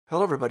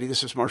Hello, everybody.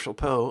 This is Marshall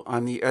Poe.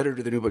 I'm the editor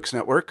of the New Books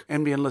Network.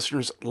 NBN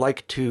listeners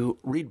like to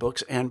read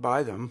books and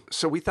buy them.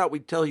 So we thought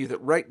we'd tell you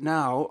that right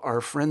now, our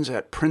friends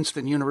at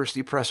Princeton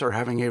University Press are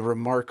having a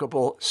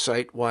remarkable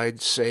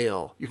site-wide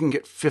sale. You can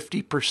get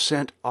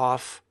 50%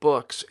 off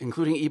books,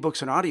 including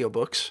ebooks and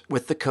audiobooks,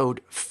 with the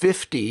code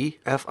 50,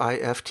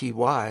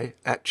 F-I-F-T-Y,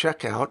 at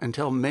checkout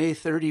until May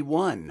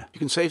 31. You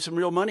can save some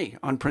real money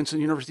on Princeton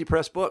University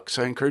Press books.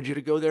 I encourage you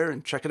to go there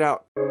and check it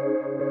out.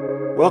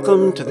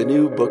 Welcome to the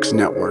New Books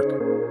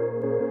Network.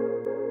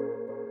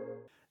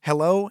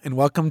 Hello and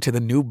welcome to the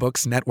New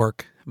Books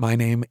Network. My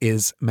name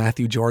is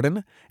Matthew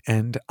Jordan,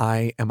 and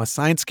I am a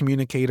science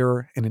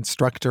communicator and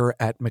instructor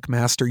at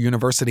McMaster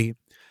University.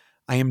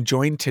 I am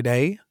joined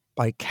today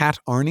by Kat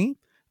Arney,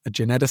 a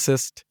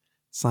geneticist,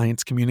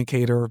 science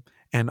communicator,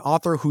 and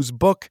author whose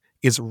book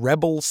is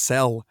Rebel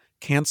Cell: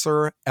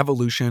 Cancer,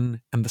 Evolution,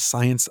 and the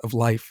Science of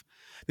Life.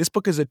 This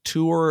book is a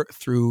tour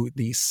through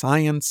the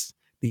science,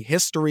 the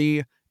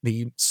history,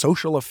 the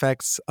social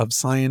effects of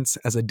science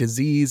as a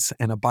disease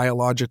and a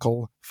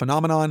biological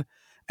phenomenon.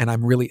 And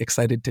I'm really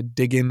excited to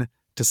dig in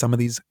to some of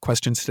these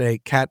questions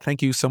today. Kat,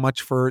 thank you so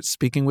much for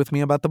speaking with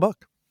me about the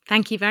book.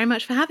 Thank you very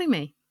much for having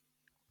me.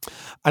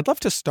 I'd love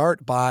to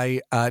start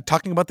by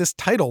talking about this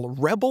title,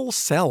 Rebel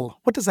Cell.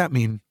 What does that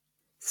mean?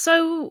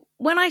 So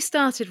when I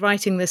started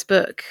writing this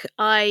book,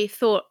 I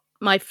thought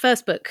my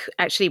first book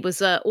actually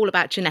was all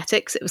about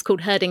genetics. It was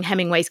called Herding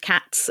Hemingway's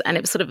Cats, and it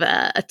was sort of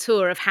a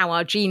tour of how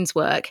our genes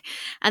work.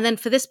 And then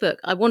for this book,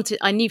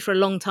 I knew for a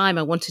long time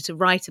I wanted to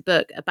write a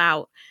book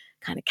about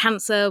kind of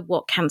cancer,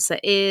 what cancer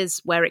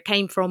is, where it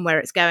came from, where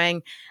it's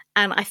going.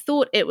 And I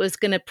thought it was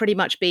going to pretty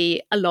much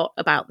be a lot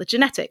about the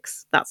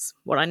genetics. That's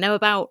what I know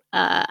about.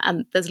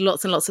 And there's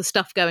lots and lots of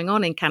stuff going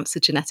on in cancer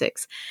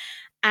genetics.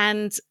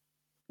 And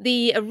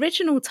the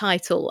original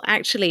title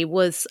actually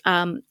was,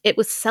 it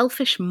was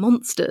Selfish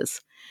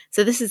Monsters.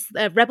 So this is,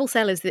 Rebel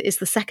Cell is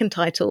the second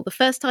title. The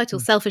first title,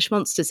 Selfish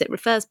Monsters, it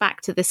refers back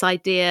to this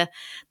idea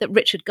that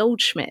Richard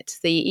Goldschmidt,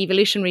 the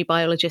evolutionary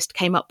biologist,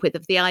 came up with,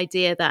 of the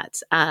idea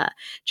that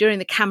during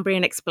the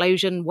Cambrian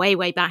explosion, way,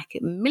 way back,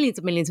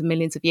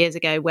 millions of years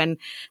ago, when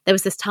there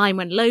was this time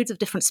when loads of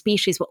different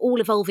species were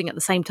all evolving at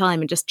the same time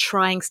and just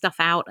trying stuff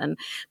out and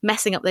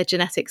messing up their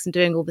genetics and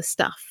doing all this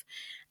stuff.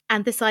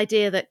 And this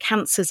idea that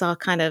cancers are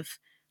kind of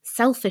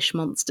selfish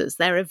monsters.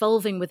 They're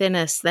evolving within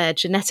us. They're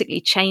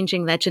genetically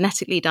changing. They're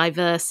genetically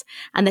diverse.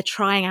 And they're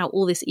trying out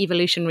all this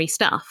evolutionary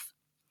stuff.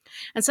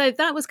 And so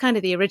that was kind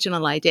of the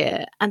original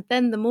idea. And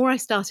then the more I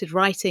started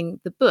writing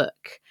the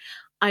book,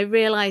 I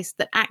realized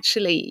that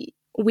actually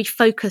we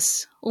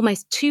focus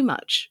almost too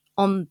much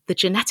on the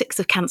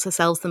genetics of cancer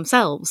cells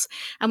themselves.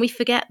 And we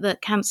forget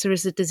that cancer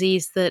is a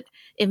disease that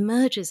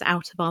emerges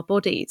out of our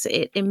bodies.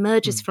 It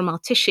emerges from our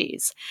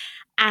tissues.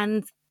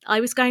 And I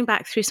was going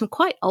back through some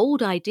quite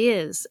old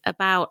ideas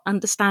about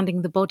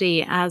understanding the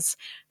body as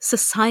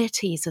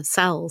societies of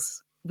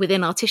cells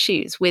within our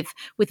tissues with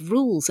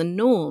rules and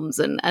norms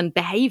and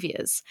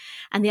behaviors.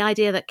 And the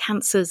idea that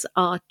cancers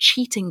are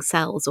cheating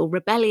cells or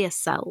rebellious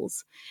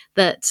cells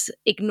that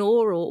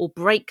ignore or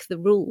break the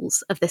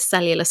rules of this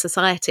cellular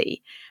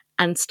society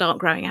and start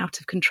growing out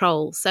of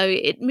control. So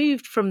it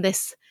moved from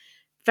this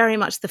very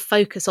much the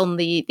focus on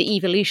the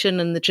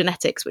evolution and the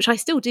genetics, which I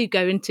still do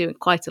go into in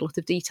quite a lot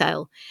of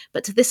detail,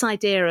 but to this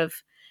idea of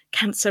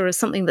cancer as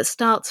something that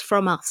starts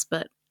from us,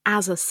 but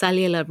as a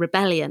cellular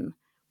rebellion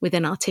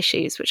within our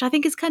tissues, which I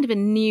think is kind of a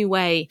new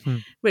way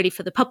really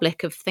for the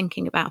public of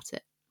thinking about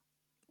it.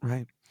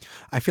 Right.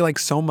 I feel like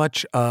so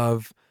much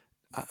of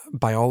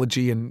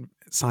biology and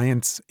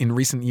science in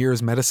recent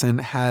years, medicine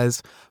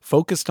has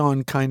focused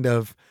on kind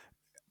of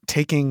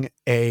taking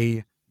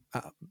a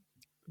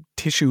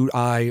tissue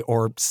eye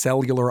or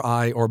cellular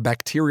eye or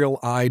bacterial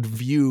eyed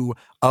view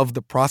of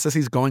the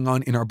processes going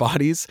on in our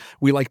bodies.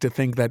 We like to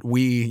think that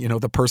we,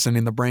 the person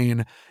in the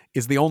brain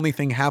is the only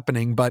thing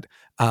happening, but,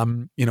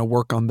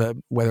 work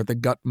on whether the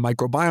gut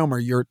microbiome or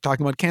you're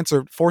talking about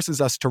cancer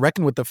forces us to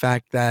reckon with the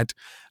fact that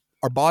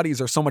our bodies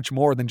are so much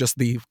more than just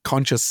the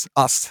conscious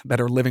us that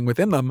are living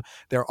within them.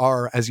 There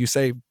are, as you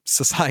say,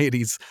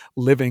 societies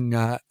living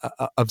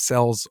of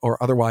cells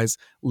or otherwise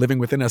living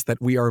within us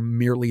that we are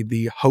merely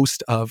the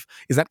host of.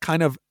 Is that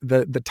kind of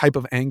the type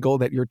of angle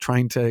that you're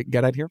trying to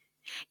get at here?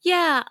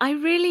 Yeah, I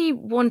really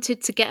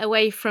wanted to get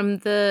away from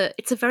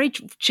it's a very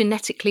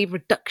genetically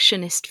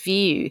reductionist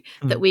view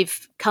that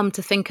we've come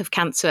to think of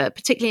cancer,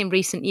 particularly in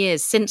recent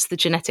years, since the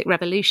genetic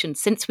revolution,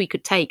 since we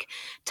could take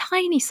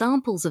tiny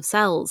samples of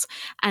cells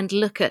and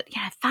look at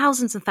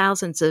thousands and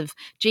thousands of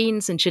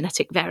genes and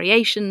genetic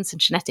variations and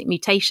genetic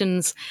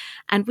mutations.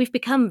 And we've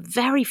become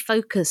very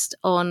focused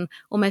on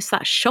almost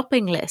that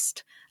shopping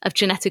list of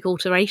genetic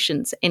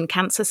alterations in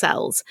cancer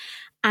cells,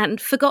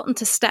 and forgotten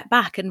to step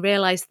back and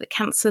realize that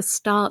cancer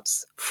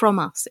starts from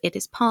us. It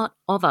is part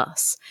of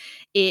us.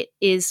 It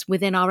is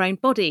within our own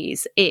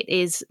bodies. It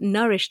is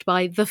nourished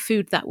by the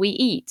food that we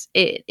eat.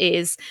 It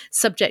is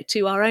subject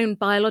to our own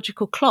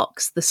biological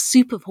clocks, the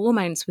soup of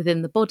hormones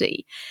within the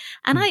body.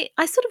 And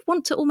I sort of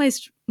want to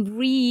almost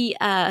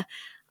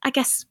I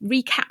guess,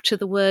 recapture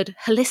the word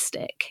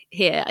holistic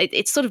here.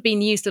 It's sort of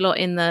been used a lot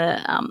in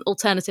the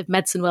alternative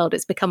medicine world.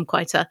 It's become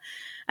quite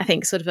I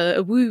think, sort of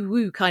a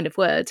woo-woo kind of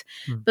word.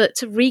 But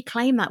to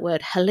reclaim that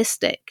word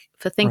holistic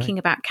for thinking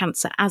about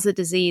cancer as a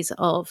disease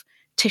of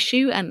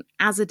tissue and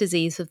as a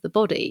disease of the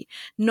body,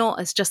 not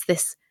as just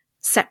this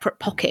separate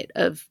pocket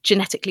of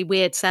genetically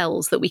weird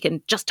cells that we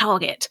can just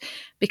target,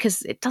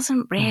 because it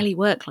doesn't really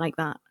work like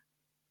that.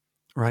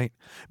 Right.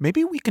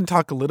 Maybe we can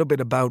talk a little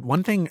bit about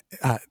one thing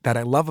that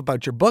I love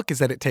about your book is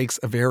that it takes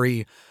a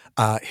very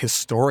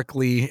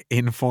historically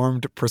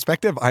informed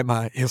perspective. I'm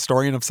a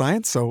historian of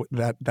science, so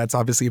that's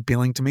obviously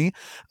appealing to me.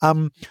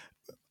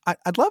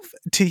 I'd love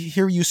to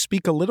hear you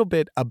speak a little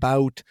bit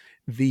about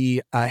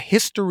the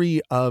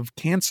history of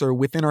cancer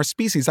within our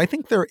species. I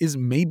think there is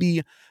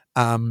maybe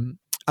a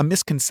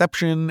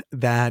misconception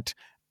that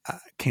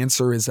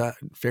cancer is a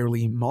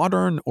fairly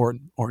modern or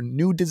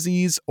new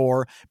disease,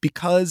 or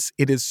because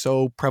it is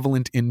so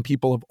prevalent in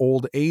people of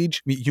old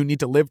age, you need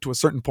to live to a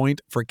certain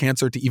point for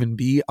cancer to even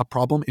be a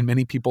problem in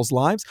many people's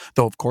lives,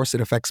 though of course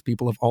it affects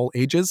people of all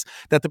ages,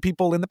 that the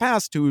people in the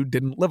past who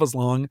didn't live as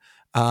long,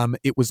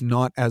 it was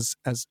not as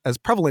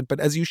prevalent. But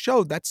as you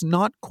showed, that's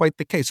not quite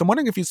the case. So I'm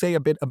wondering if you say a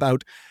bit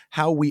about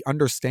how we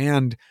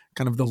understand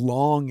kind of the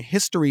long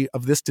history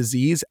of this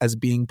disease as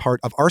being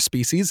part of our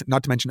species,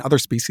 not to mention other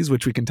species,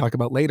 which we can talk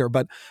about later,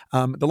 but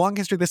the long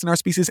history of this in our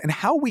species and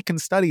how we can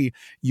study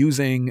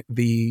using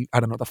the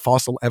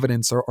fossil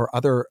evidence or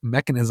other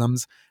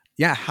mechanisms,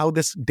 how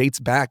this dates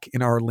back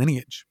in our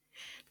lineage.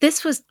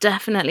 This was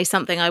definitely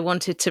something I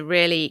wanted to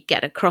really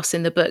get across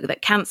in the book,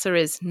 that cancer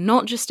is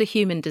not just a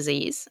human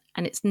disease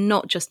and it's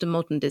not just a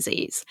modern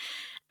disease.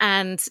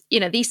 And,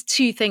 these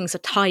two things are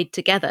tied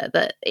together,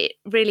 that it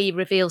really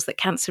reveals that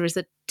cancer is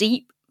a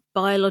deep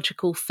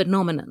biological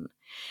phenomenon.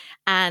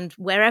 And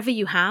wherever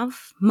you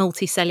have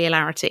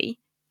multicellularity,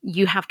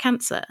 you have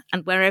cancer.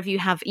 And wherever you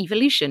have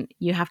evolution,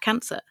 you have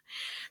cancer.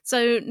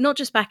 So not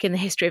just back in the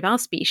history of our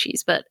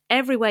species, but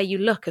everywhere you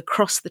look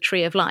across the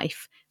tree of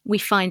life, we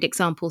find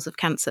examples of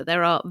cancer.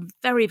 There are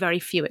very, very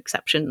few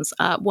exceptions.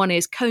 One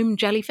is comb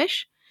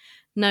jellyfish.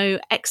 No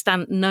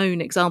extant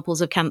known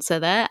examples of cancer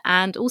there.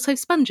 And also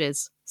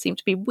sponges seem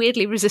to be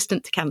weirdly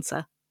resistant to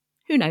cancer.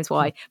 Who knows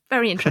why?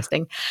 Very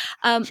interesting.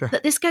 Sure.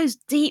 But this goes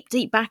deep,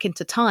 deep back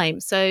into time.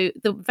 So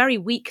the very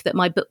week that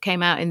my book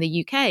came out in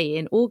the UK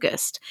in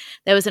August,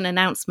 there was an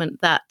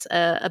announcement that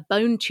a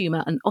bone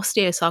tumour, an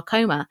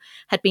osteosarcoma,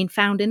 had been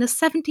found in a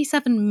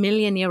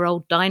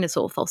 77-million-year-old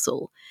dinosaur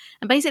fossil.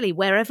 And basically,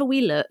 wherever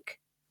we look,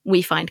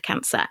 we find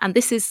cancer. And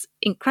this is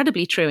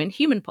incredibly true in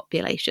human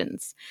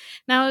populations.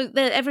 Now,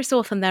 every so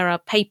often there are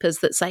papers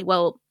that say,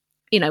 well,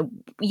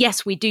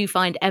 yes, we do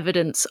find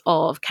evidence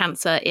of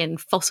cancer in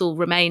fossil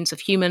remains of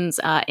humans,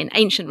 in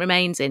ancient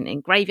remains,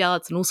 in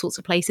graveyards and all sorts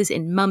of places,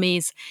 in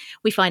mummies.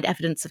 We find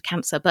evidence of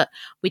cancer, but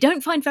we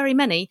don't find very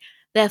many.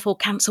 Therefore,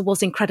 cancer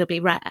was incredibly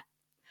rare.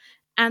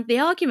 And the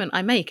argument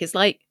I make is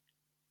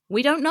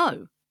we don't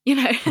know.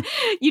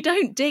 You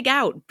don't dig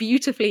out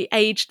beautifully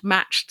aged,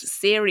 matched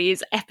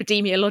series,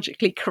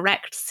 epidemiologically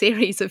correct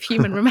series of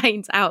human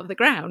remains out of the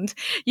ground.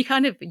 You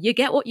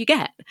get what you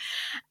get.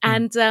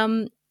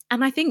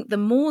 And I think the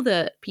more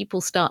that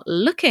people start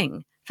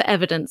looking for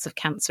evidence of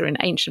cancer in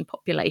ancient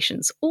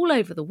populations all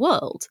over the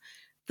world,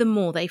 the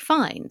more they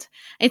find.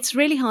 It's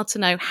really hard to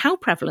know how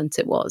prevalent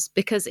it was,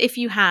 because if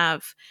you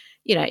have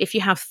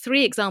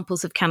 3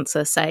 examples of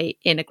cancer, say,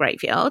 in a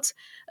graveyard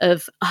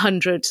of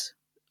 100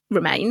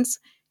 remains,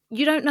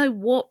 you don't know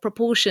what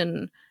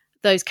proportion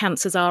those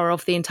cancers are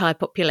of the entire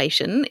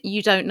population.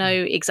 You don't know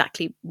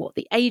exactly what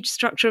the age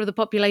structure of the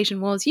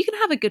population was. You can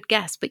have a good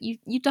guess, but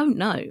you don't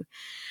know.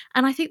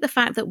 And I think the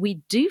fact that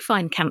we do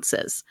find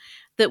cancers,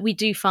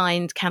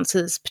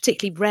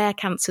 particularly rare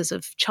cancers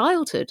of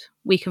childhood,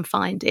 we can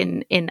find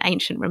in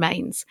ancient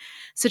remains,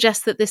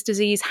 suggests that this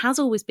disease has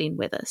always been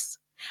with us.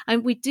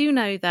 And we do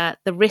know that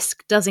the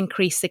risk does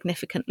increase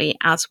significantly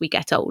as we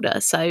get older.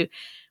 So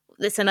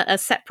it's a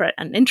separate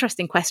and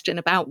interesting question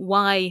about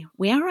why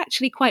we are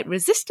actually quite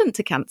resistant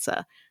to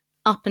cancer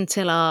up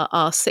until our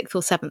 6th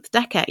or 7th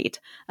decade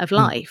of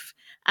life.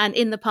 And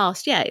in the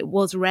past, it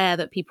was rare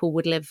that people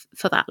would live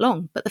for that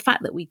long. But the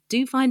fact that we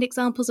do find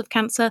examples of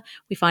cancer,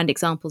 we find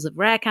examples of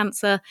rare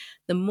cancer,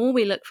 the more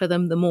we look for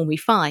them, the more we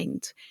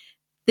find.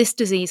 This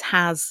disease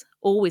has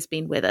always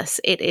been with us.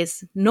 It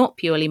is not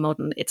purely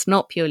modern. It's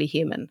not purely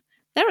human.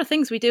 There are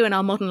things we do in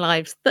our modern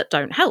lives that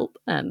don't help.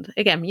 And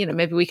again,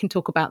 maybe we can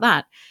talk about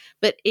that.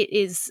 But it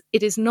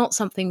is not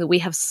something that we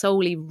have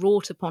solely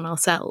wrought upon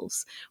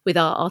ourselves with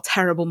our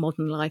terrible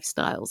modern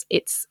lifestyles.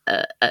 It's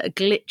a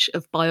glitch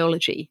of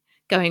biology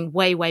going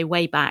way, way,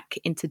 way back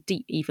into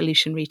deep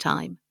evolutionary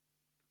time.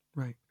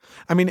 Right.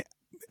 I mean,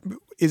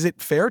 is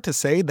it fair to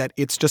say that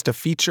it's just a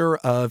feature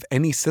of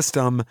any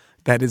system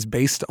that is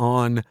based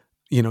on,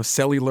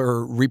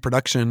 cellular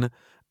reproduction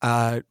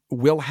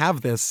will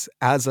have this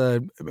as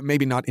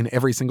maybe not in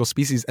every single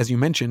species, as you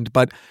mentioned,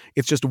 but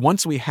it's just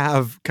once we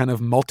have kind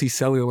of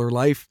multicellular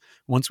life,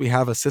 once we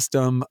have a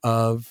system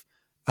of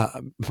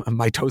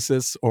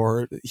mitosis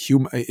or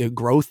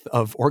growth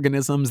of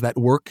organisms that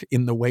work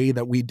in the way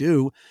that we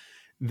do,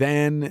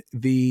 then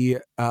the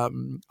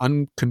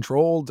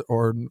uncontrolled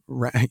or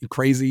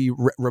crazy,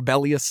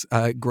 rebellious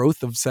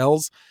growth of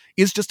cells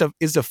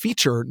is a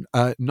feature,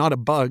 not a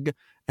bug.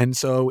 And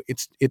so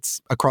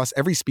it's across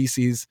every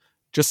species,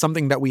 just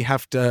something that we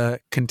have to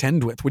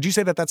contend with. Would you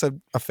say that that's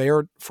a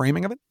fair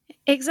framing of it?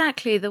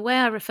 Exactly. The way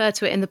I refer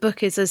to it in the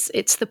book is as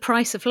it's the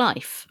price of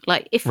life.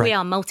 Like if we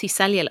are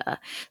multicellular,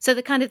 so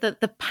the kind of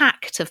the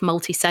pact of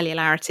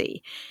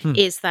multicellularity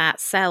is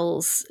that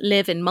cells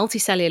live in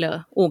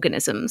multicellular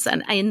organisms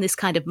and in this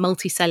kind of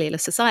multicellular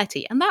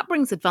society. And that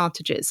brings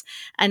advantages.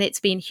 And it's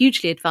been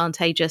hugely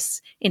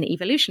advantageous in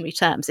evolutionary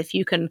terms. If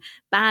you can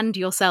band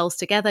your cells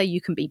together,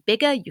 you can be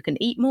bigger, you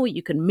can eat more,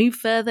 you can move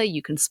further,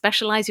 you can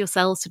specialize your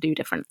cells to do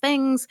different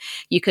things.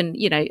 You can,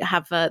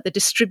 have the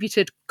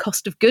distributed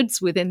cost of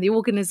goods within the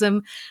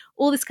organism,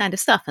 all this kind of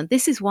stuff. And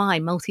this is why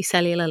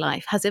multicellular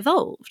life has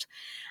evolved.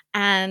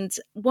 And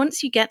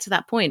once you get to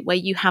that point where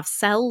you have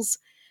cells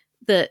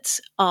that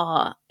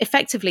are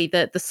effectively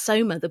the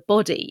soma, the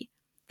body,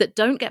 that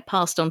don't get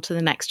passed on to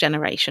the next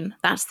generation,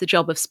 that's the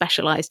job of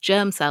specialized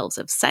germ cells,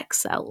 of sex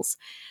cells.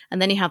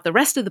 And then you have the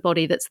rest of the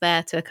body that's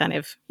there to kind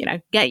of,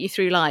 get you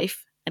through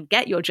life and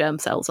get your germ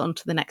cells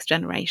onto the next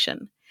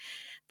generation.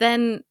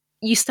 Then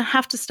you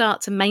have to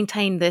start to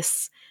maintain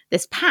this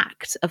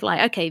pact of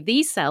like, okay,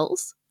 these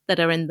cells that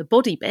are in the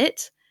body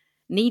bit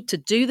need to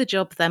do the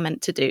job they're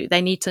meant to do.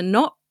 They need to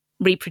not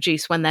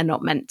reproduce when they're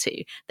not meant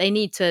to. They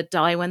need to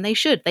die when they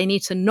should. They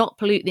need to not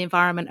pollute the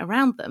environment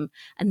around them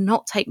and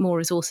not take more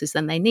resources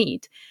than they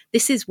need.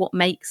 This is what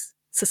makes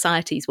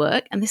societies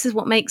work, and this is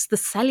what makes the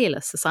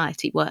cellular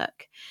society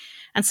work.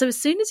 And so as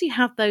soon as you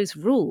have those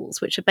rules,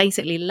 which are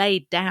basically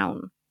laid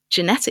down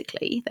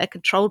genetically, they're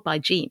controlled by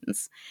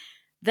genes,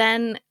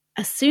 then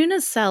as soon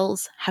as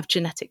cells have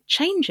genetic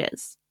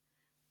changes,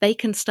 they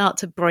can start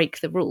to break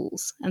the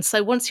rules. And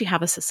so once you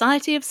have a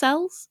society of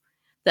cells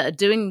that are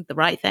doing the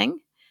right thing,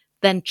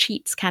 then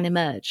cheats can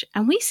emerge.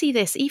 And we see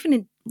this even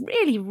in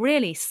really,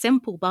 really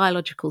simple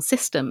biological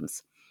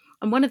systems.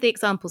 And one of the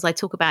examples I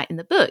talk about in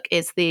the book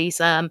is these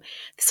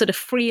sort of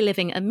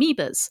free-living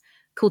amoebas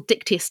called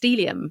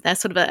Dictyostelium. They're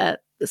sort of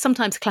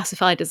sometimes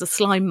classified as a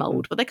slime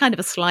mold, but they're kind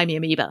of a slimy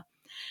amoeba.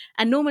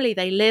 And normally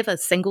they live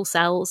as single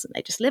cells, and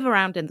they just live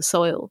around in the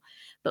soil.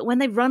 But when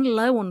they run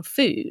low on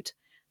food,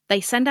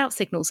 they send out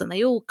signals and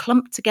they all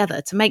clump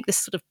together to make this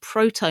sort of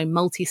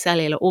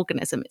proto-multicellular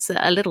organism. It's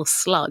a little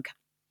slug.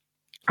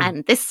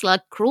 And this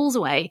slug crawls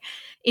away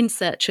in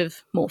search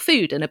of more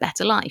food and a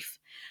better life.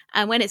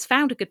 And when it's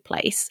found a good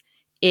place,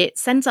 it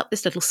sends up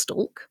this little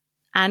stalk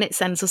and it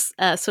sends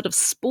a sort of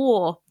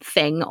spore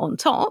thing on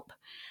top.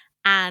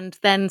 And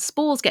then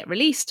spores get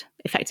released,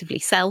 effectively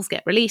cells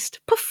get released,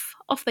 poof,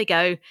 off they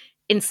go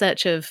in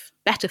search of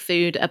better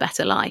food, a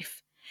better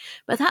life.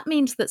 But that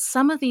means that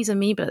some of these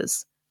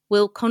amoebas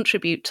will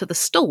contribute to the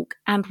stalk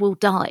and will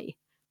die.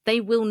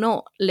 They will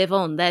not live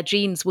on. Their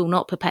genes will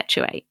not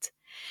perpetuate.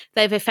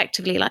 They've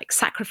effectively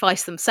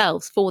sacrificed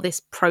themselves for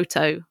this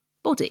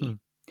proto-body.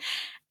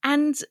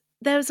 And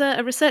there's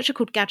a researcher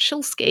called Gad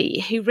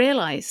Shulsky who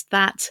realized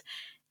that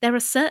there are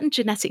certain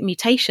genetic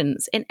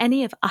mutations in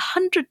any of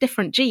 100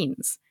 different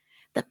genes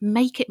that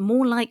make it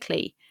more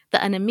likely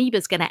that an amoeba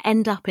is going to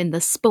end up in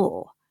the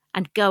spore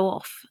and go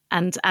off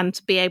and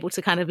be able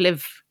to kind of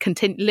live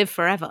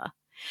forever.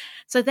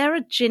 So there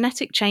are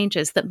genetic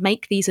changes that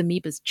make these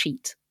amoebas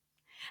cheat.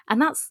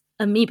 And that's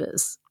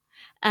amoebas.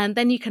 And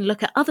then you can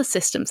look at other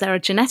systems. There are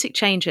genetic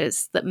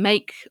changes that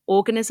make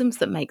organisms,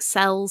 that make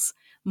cells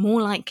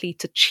more likely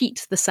to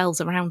cheat the cells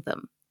around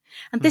them.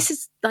 And this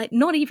is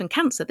not even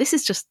cancer. This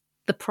is just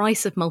the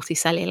price of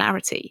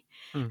multicellularity.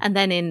 And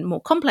then in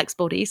more complex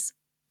bodies,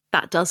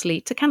 that does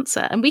lead to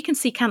cancer. And we can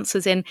see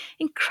cancers in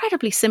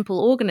incredibly simple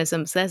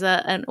organisms. There's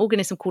an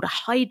organism called a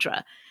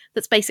hydra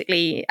that's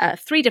basically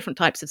 3 different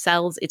types of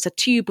cells. It's a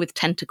tube with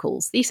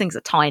tentacles. These things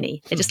are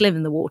tiny. They just live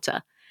in the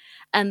water.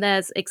 And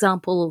there's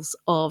examples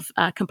of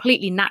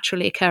completely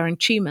naturally occurring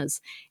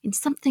tumors in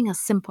something as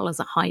simple as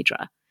a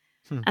hydra.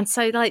 And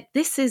so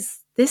this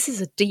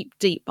is a deep,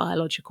 deep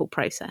biological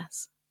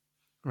process.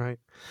 Right.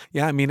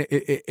 Yeah. I mean,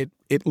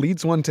 it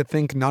leads one to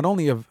think not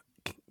only of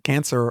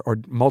cancer or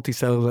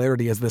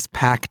multicellularity as this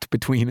pact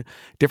between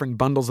different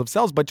bundles of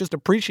cells, but just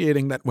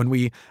appreciating that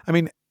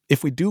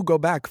if we do go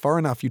back far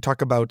enough, you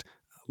talk about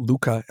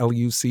LUCA,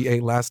 L-U-C-A,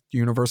 last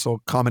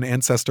universal common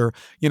ancestor,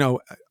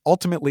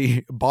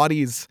 ultimately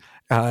bodies,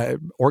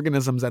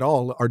 organisms at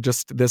all are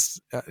just this,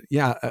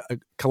 a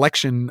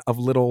collection of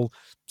little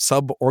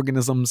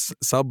sub-organisms,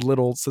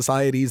 sub-little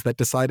societies that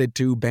decided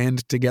to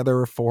band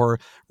together for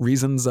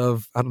reasons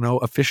of,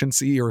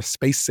 efficiency or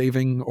space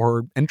saving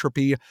or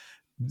entropy,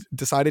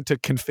 decided to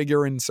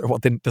configure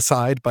didn't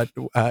decide, but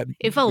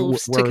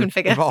evolved to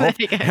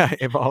configure.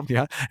 Evolved,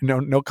 yeah.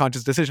 No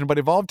conscious decision, but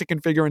evolved to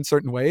configure in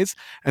certain ways.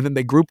 And then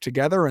they grouped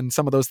together, and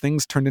some of those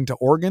things turned into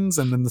organs,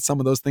 and then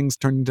some of those things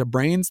turned into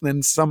brains. And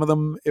then some of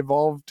them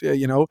evolved,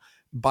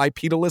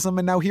 bipedalism,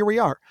 and now here we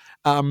are.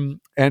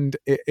 And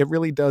it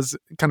really does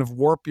kind of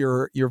warp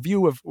your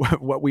view of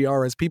what we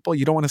are as people.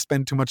 You don't want to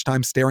spend too much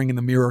time staring in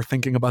the mirror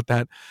thinking about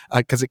that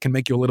because it can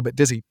make you a little bit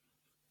dizzy.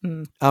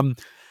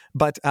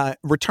 But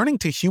returning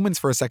to humans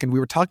for a second, we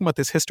were talking about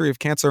this history of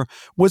cancer.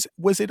 Was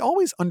it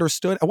always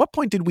understood? At what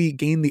point did we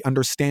gain the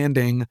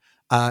understanding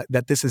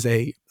that this is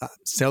a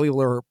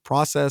cellular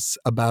process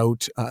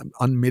about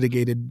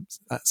unmitigated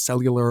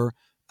cellular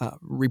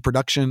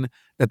reproduction?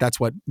 That's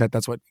what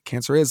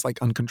cancer is,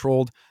 like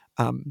uncontrolled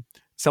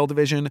cell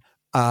division.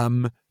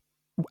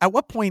 At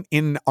what point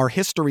in our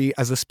history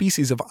as a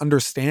species of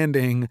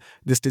understanding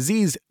this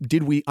disease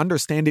did we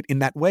understand it in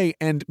that way?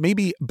 And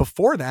maybe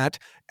before that,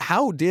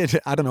 how did,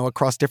 I don't know,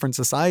 across different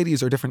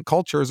societies or different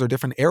cultures or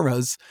different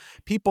eras,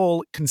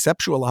 people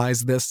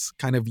conceptualize this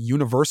kind of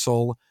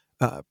universal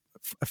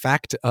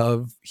fact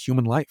of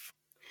human life?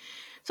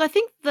 So I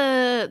think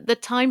the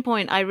time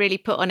point I really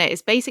put on it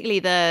is basically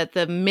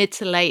the mid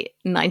to late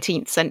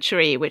 19th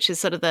century, which is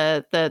sort of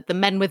the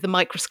men with the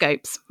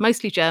microscopes,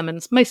 mostly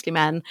Germans, mostly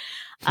men,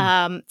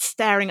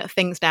 staring at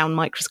things down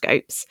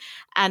microscopes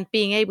and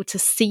being able to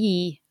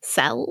see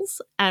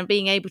cells and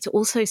being able to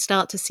also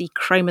start to see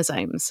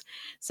chromosomes.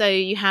 So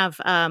you have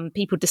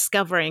people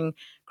discovering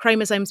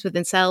chromosomes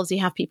within cells. You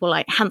have people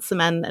like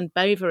Hanselmann and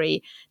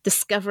Boveri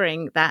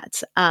discovering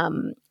that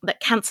that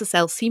cancer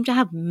cells seem to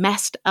have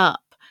messed up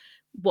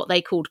what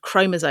they called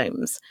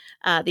chromosomes,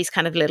 these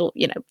kind of little,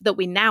 that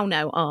we now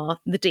know are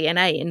the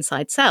DNA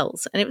inside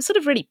cells. And it was sort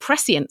of really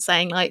prescient,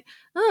 saying like,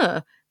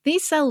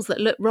 these cells that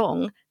look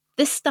wrong,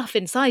 this stuff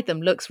inside them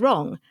looks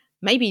wrong.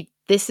 Maybe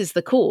this is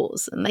the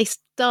cause. And they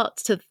start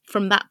to,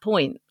 from that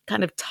point,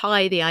 kind of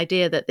tie the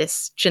idea that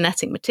this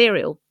genetic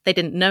material, they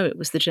didn't know it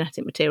was the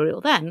genetic material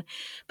then,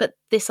 but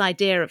this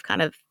idea of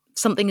kind of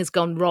something has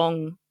gone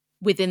wrong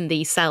within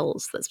these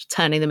cells that's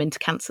turning them into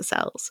cancer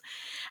cells.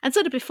 And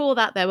sort of before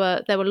that, there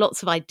were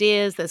lots of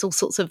ideas. There's all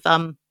sorts of,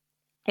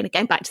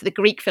 going back to the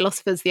Greek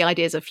philosophers, the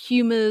ideas of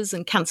humours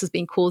and cancers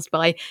being caused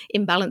by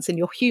imbalance in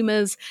your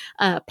humours,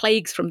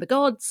 plagues from the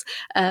gods,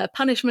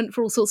 punishment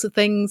for all sorts of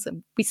things.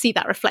 And we see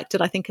that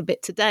reflected, I think, a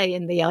bit today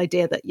in the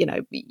idea that,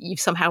 you've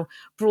somehow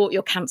brought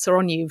your cancer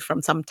on you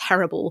from some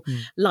terrible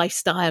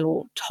lifestyle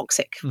or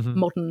toxic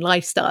modern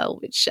lifestyle,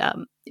 which,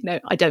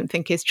 I don't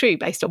think is true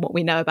based on what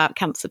we know about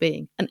cancer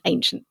being an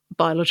ancient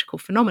biological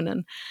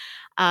phenomenon.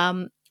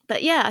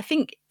 But yeah, I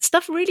think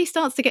stuff really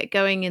starts to get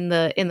going in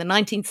the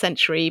 19th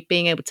century,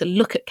 being able to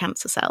look at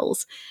cancer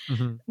cells.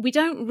 We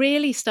don't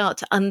really start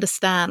to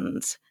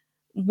understand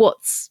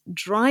what's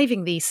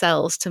driving these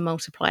cells to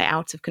multiply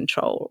out of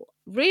control,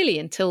 really,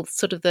 until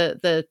sort of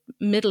the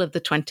middle of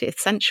the 20th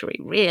century,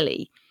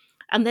 really.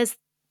 And there's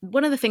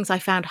one of the things I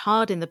found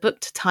hard in the book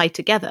to tie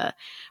together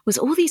was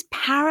all these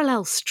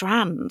parallel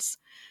strands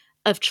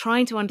of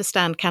trying to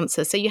understand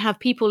cancer. So you have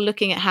people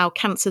looking at how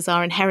cancers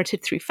are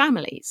inherited through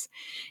families.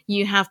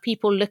 You have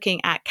people looking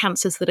at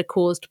cancers that are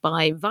caused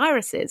by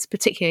viruses,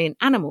 particularly in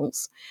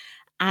animals,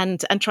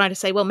 and trying to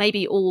say, well,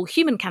 maybe all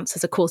human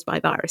cancers are caused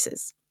by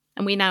viruses.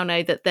 And we now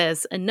know that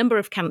there's a number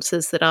of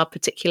cancers that are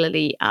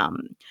particularly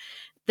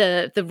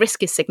the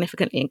risk is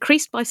significantly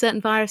increased by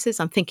certain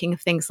viruses. I'm thinking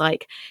of things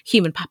like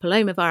human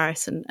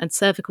papillomavirus and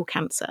cervical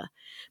cancer.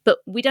 But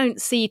we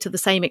don't see to the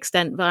same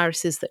extent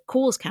viruses that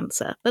cause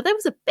cancer. But there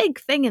was a big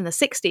thing in the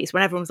 60s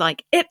when everyone was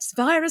like, it's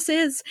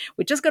viruses.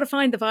 We just got to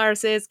find the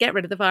viruses, get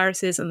rid of the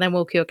viruses, and then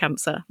we'll cure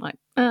cancer. Like,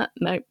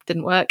 no,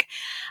 didn't work.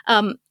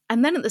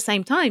 And then at the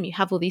same time, you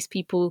have all these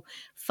people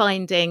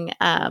finding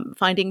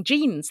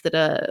genes that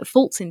are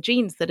faults in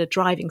genes that are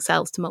driving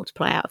cells to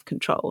multiply out of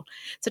control.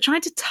 So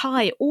trying to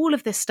tie all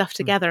of this stuff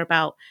together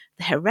about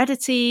the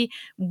heredity,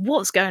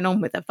 what's going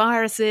on with the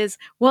viruses,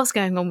 what's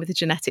going on with the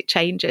genetic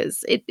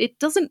changes, it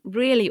doesn't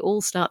really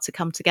all start to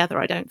come together,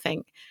 I don't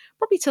think,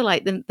 probably till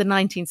like the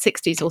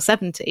 1960s or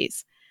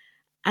 70s.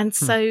 And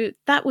so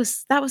that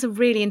was a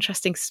really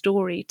interesting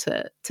story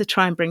to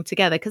try and bring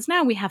together, because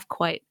now we have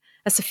quite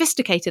a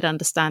sophisticated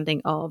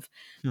understanding of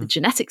the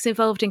genetics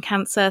involved in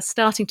cancer,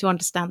 starting to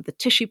understand the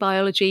tissue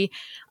biology,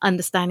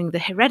 understanding the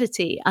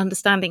heredity,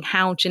 understanding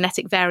how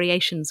genetic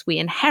variations we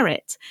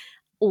inherit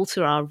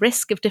alter our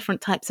risk of different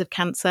types of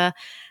cancer,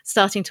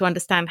 starting to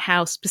understand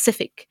how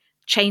specific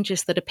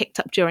changes that are picked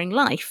up during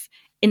life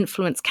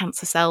influence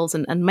cancer cells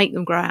and make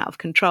them grow out of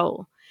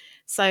control.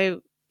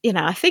 So,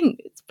 I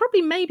think it's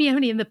probably maybe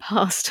only in the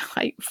past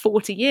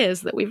 40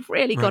 years that we've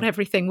really got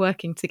everything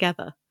working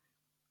together.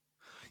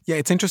 Yeah,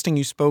 it's interesting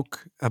you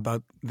spoke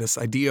about this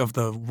idea of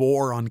the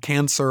war on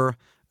cancer.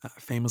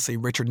 Famously,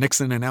 Richard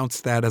Nixon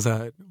announced that as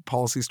a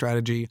policy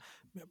strategy.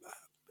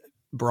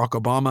 Barack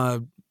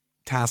Obama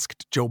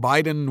tasked Joe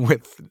Biden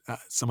with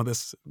some of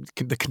this,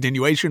 the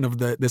continuation of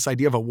this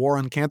idea of a war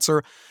on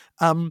cancer.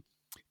 I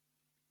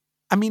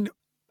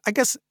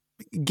guess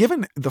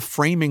given the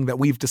framing that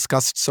we've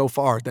discussed so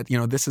far, that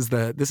this is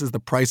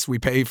the price we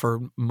pay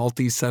for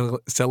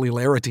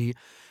multicellularity,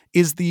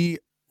 is the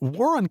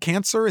war on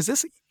cancer, is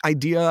this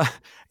idea,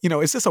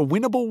 is this a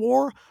winnable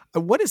war?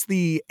 What is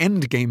the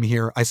end game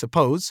here? I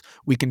suppose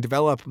we can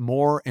develop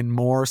more and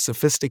more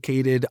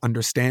sophisticated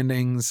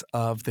understandings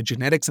of the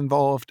genetics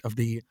involved, of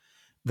the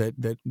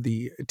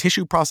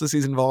tissue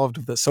processes involved,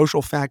 of the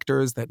social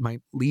factors that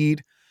might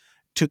lead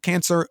to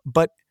cancer.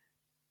 But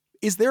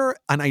is there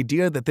an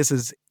idea that this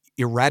is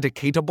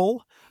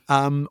eradicatable?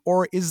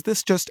 Or is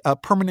this just a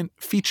permanent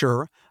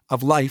feature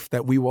of life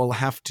that we will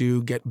have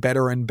to get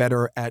better and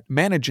better at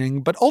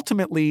managing, but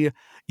ultimately,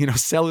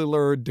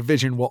 cellular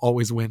division will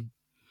always win?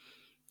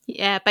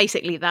 Yeah,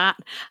 basically that.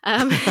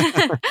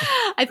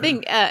 I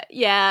think,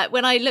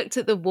 when I looked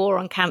at the war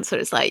on cancer,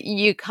 it's like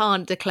you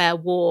can't declare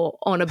war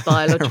on a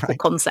biological Right.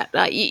 concept.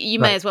 You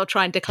may as well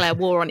try and declare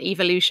war on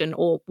evolution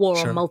or war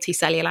Sure. on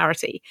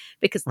multicellularity,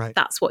 because Right.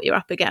 that's what you're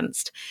up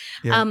against.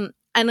 Yeah.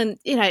 And then,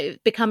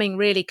 becoming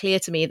really clear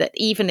to me that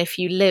even if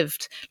you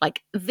lived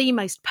like the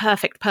most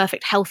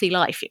perfect, healthy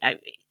life,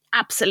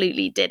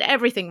 absolutely did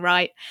everything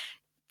right,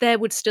 there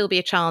would still be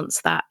a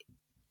chance that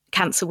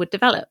cancer would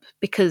develop,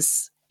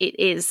 because it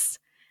is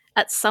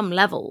at some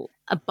level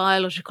a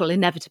biological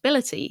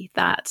inevitability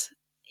that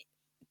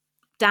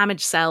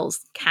damaged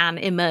cells can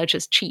emerge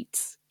as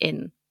cheats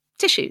in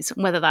tissues,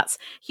 whether that's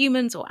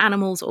humans or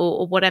animals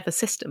or whatever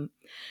system.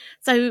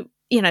 So,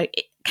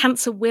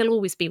 cancer will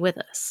always be with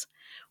us.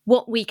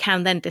 What we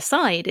can then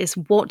decide is,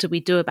 what do we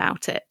do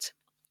about it?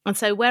 And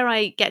so where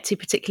I get to,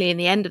 particularly in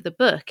the end of the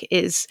book,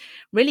 is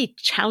really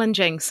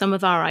challenging some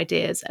of our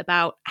ideas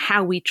about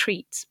how we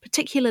treat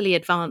particularly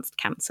advanced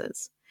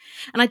cancers.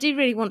 And I do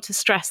really want to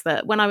stress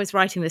that when I was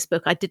writing this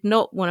book, I did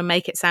not want to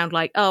make it sound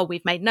like, oh,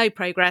 we've made no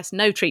progress,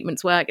 no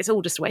treatments work, it's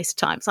all just a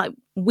waste of time. It's like,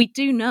 we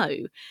do know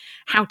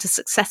how to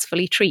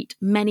successfully treat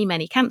many,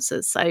 many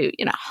cancers. So,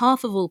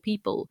 half of all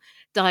people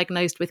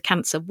diagnosed with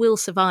cancer will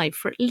survive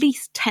for at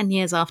least 10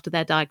 years after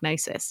their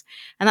diagnosis.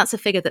 And that's a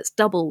figure that's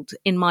doubled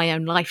in my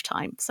own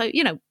lifetime. So,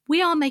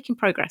 we are making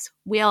progress.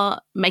 We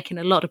are making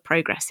a lot of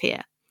progress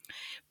here.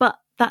 But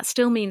that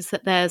still means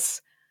that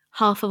there's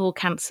half of all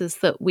cancers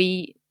that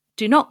we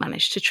do not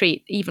manage to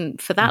treat, even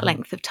for that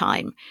length of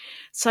time.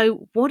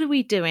 So what are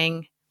we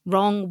doing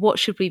wrong? What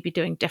should we be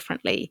doing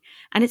differently?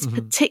 And it's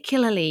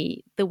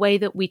particularly the way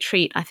that we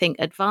treat, I think,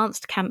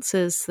 advanced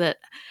cancers that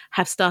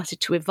have started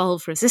to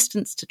evolve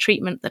resistance to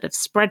treatment, that have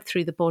spread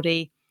through the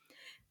body,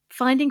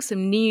 finding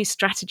some new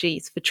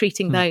strategies for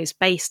treating those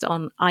based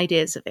on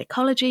ideas of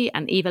ecology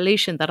and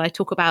evolution that I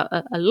talk about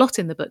a lot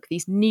in the book,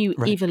 these new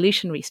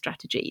evolutionary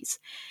strategies.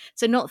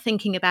 So not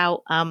thinking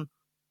about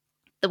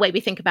the way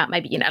we think about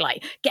maybe,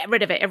 like get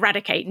rid of it,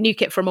 eradicate,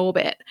 nuke it from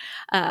orbit,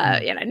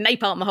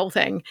 napalm the whole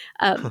thing.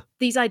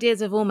 These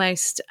ideas of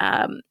almost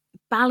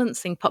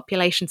balancing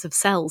populations of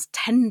cells,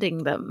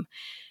 tending them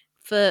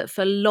for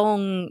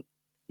long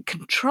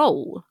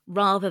control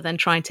rather than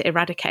trying to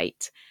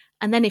eradicate.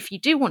 And then if you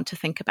do want to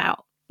think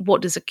about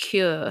what does a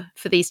cure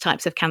for these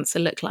types of cancer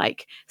look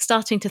like,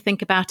 starting to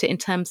think about it in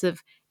terms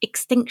of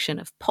extinction,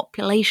 of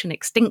population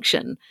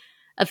extinction,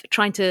 of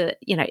trying to,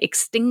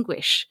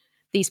 extinguish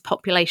these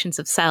populations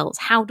of cells.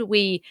 How do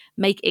we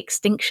make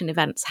extinction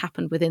events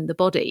happen within the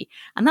body?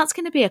 And that's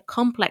going to be a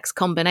complex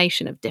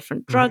combination of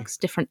different drugs,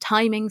 different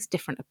timings,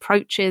 different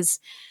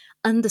approaches,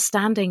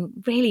 understanding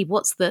really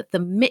what's the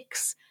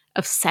mix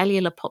of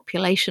cellular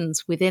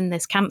populations within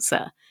this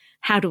cancer.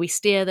 How do we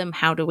steer them?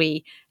 How do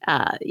we,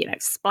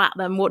 splat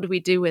them? What do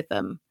we do with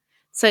them?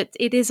 So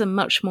it is a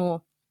much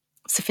more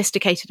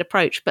sophisticated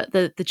approach, but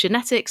the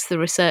genetics, the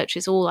research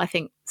is all, I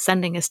think,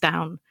 sending us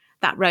down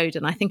that road.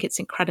 And I think it's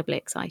incredibly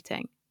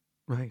exciting.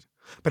 Right.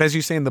 But as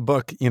you say in the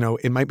book,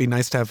 it might be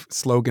nice to have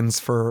slogans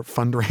for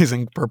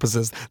fundraising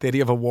purposes. The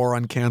idea of a war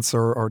on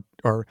cancer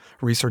or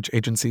research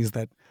agencies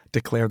that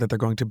declare that they're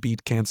going to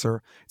beat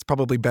cancer, it's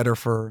probably better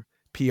for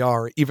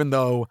PR, even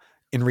though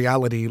in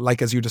reality,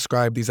 like as you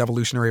described, these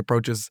evolutionary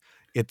approaches,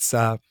 it's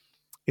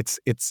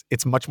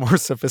much more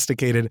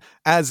sophisticated,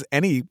 as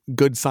any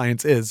good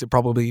science is. It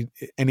probably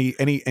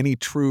any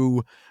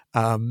true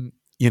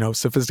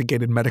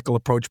sophisticated medical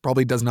approach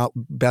probably does not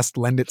best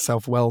lend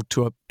itself well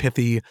to a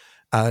pithy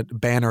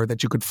banner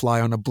that you could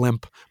fly on a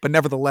blimp, but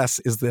nevertheless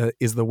is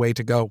the way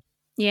to go.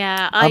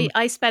 Yeah,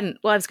 I spent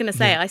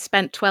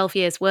 12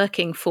 years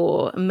working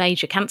for a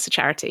major cancer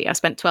charity. I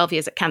spent 12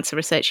 years at Cancer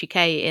Research UK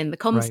in the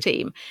comms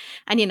team.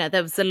 And,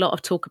 there was a lot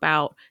of talk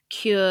about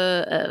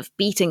cure, of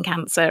beating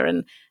cancer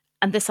and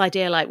this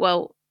idea like,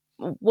 well,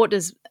 what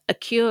does a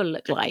cure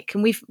look like?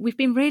 And we've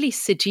been really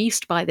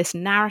seduced by this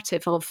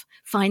narrative of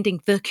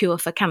finding the cure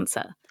for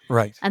cancer.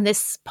 Right. And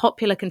this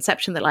popular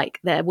conception that like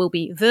there will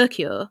be the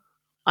cure,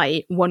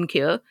 i.e. one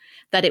cure,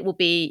 that it will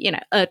be,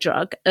 a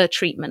drug, a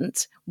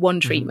treatment, one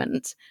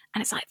treatment.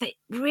 And it's like, it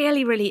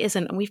really, really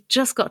isn't. And we've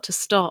just got to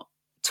stop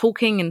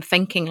talking and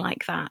thinking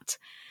like that.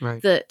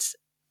 Right. That,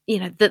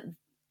 that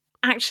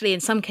actually in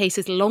some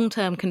cases,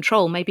 long-term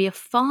control may be a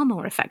far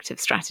more effective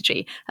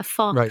strategy, a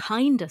far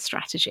kinder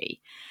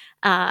strategy.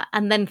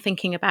 And then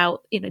thinking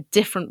about,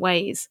 different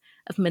ways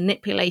of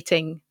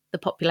manipulating the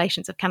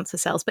populations of cancer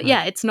cells. But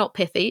yeah, it's not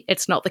pithy.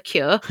 It's not the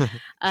cure.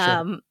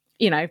 Sure.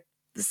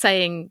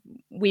 saying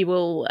we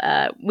will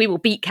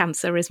beat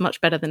cancer is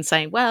much better than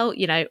saying, well,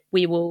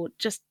 we will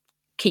just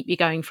keep you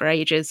going for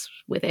ages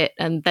with it,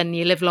 and then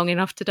you live long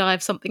enough to die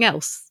of something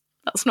else.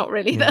 That's not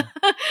really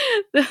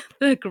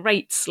the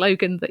great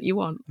slogan that you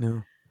want.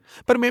 No.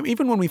 But I mean,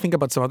 even when we think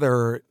about some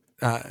other,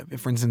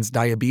 for instance,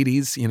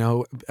 diabetes,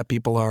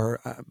 people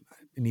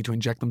need to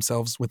inject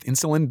themselves with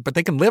insulin, but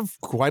they can live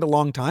quite a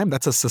long time.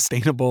 That's a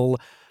sustainable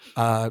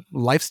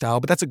lifestyle.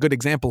 But that's a good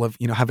example of,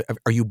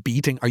 are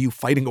you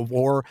fighting a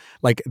war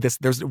like this?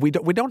 We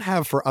don't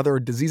have for other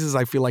diseases,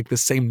 I feel like,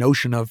 this same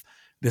notion of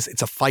this.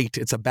 It's a fight,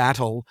 it's a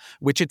battle,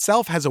 which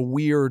itself has a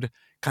weird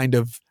kind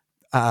of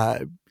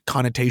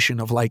connotation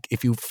of like,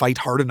 if you fight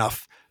hard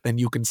enough, then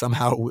you can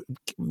somehow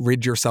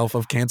rid yourself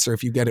of cancer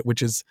if you get it,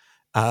 which is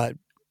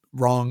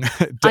wrong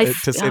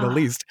to say the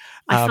least.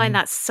 I find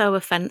that so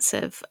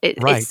offensive.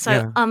 It's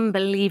so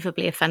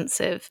unbelievably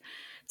offensive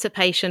to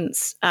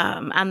patients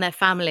and their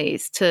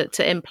families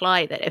to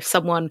imply that if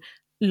someone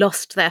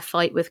lost their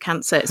fight with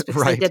cancer, it's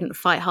because they didn't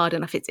fight hard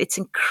enough. It's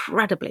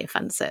incredibly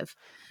offensive.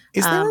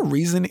 Is there a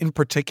reason in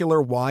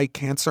particular why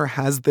cancer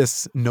has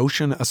this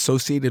notion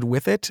associated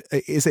with it?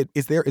 Is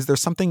there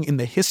something in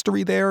the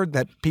history there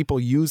that people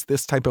use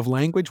this type of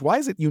language? Why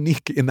is it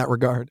unique in that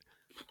regard?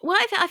 Well,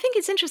 I think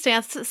it's interesting.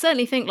 I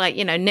certainly think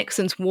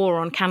Nixon's war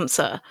on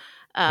cancer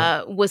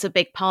was a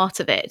big part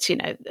of it,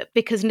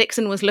 because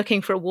Nixon was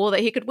looking for a war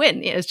that he could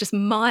win. It was just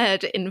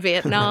mired in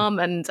Vietnam,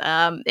 and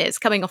it's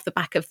coming off the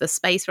back of the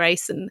space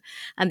race and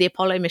the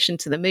Apollo mission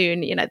to the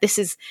moon. This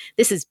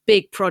is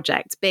big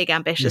projects, big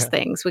ambitious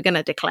things. We're going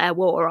to declare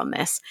war on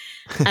this,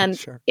 and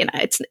sure.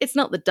 It's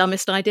not the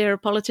dumbest idea a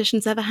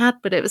politician's ever had,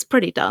 but it was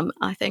pretty dumb,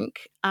 I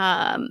think,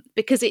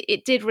 because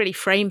it did really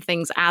frame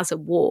things as a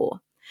war.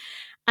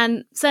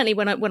 And certainly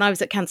when I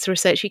was at Cancer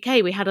Research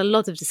UK, we had a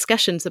lot of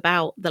discussions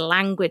about the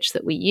language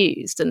that we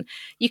used. And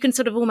you can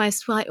sort of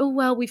almost like, oh,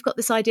 well, we've got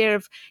this idea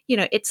of,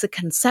 it's a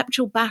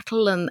conceptual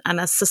battle and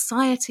as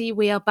society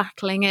we are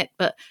battling it,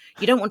 but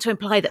you don't want to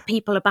imply that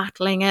people are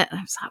battling it.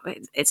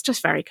 It's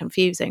just very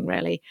confusing,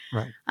 really.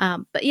 Right.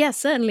 But yeah,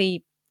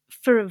 certainly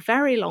for a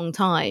very long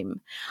time,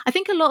 I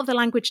think a lot of the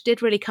language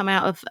did really come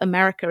out of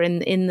America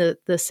in the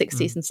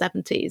 60s and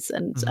 70s,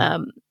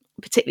 and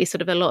particularly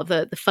sort of a lot of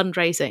the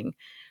fundraising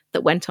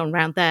that went on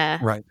around there.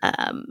 Right.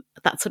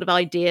 That sort of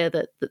idea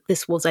that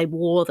this was a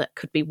war that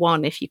could be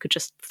won if you could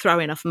just throw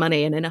enough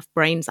money and enough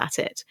brains at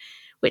it,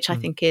 which I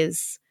think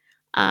is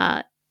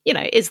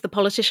the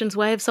politician's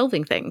way of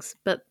solving things.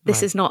 But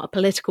this is not a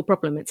political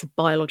problem; it's a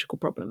biological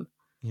problem.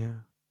 Yeah.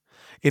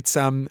 It's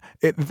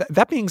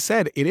that being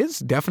said, it is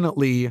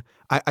definitely.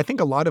 I think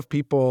a lot of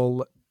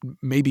people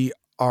maybe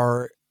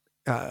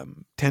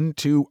tend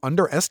to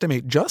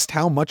underestimate just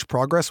how much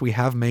progress we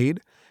have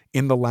made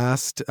in the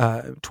last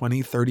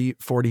 20, 30,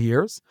 40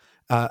 years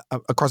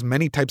across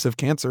many types of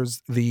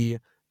cancers. The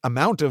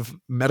amount of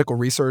medical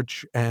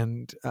research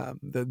and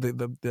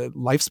the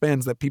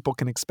lifespans that people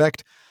can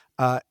expect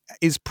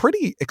is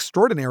pretty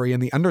extraordinary,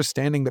 and the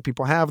understanding that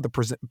people have,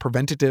 the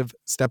preventative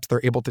steps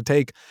they're able to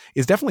take,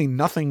 is definitely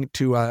nothing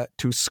to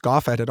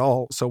scoff at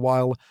all. So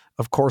while,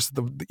 of course,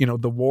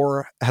 the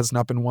war has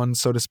not been won,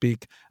 so to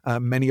speak,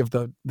 many of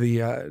the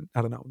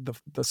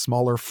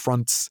smaller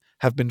fronts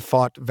have been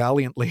fought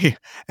valiantly,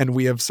 and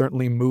we have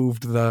certainly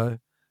moved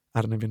I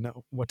don't even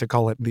know what to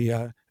call it.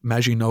 The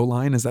Maginot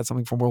Line, is that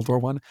something from World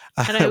War I?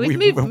 I know,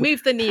 we've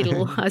moved the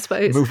needle, I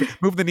suppose.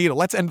 Move the needle.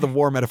 Let's end the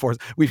war metaphors.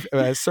 We've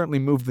certainly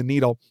moved the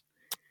needle.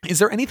 Is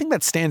there anything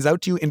that stands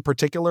out to you in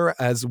particular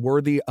as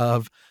worthy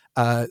of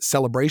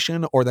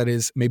celebration, or that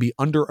is maybe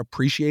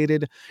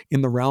underappreciated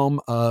in the realm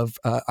of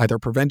either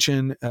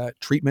prevention,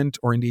 treatment,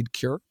 or indeed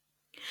cure?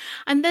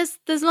 And there's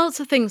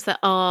lots of things that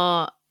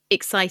are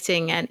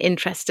exciting and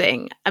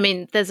interesting. I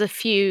mean, there's a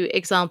few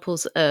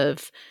examples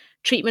of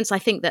treatments. I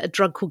think that a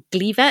drug called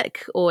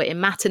Gleevec or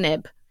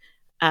imatinib,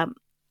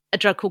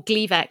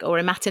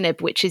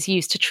 which is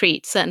used to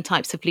treat certain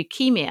types of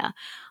leukemia,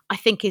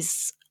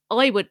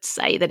 I would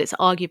say that it's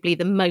arguably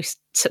the most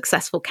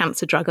successful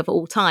cancer drug of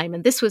all time.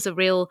 And this was a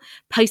real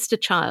poster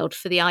child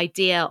for the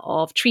idea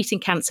of treating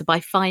cancer by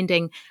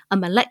finding a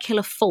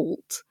molecular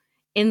fault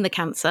in the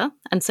cancer.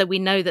 And so we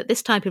know that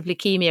this type of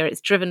leukemia is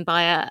driven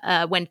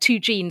by when two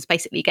genes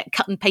basically get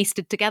cut and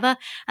pasted together,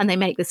 and they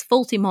make this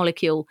faulty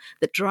molecule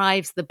that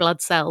drives the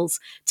blood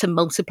cells to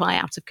multiply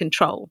out of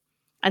control.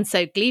 And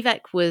so Gleevec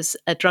was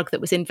a drug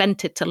that was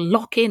invented to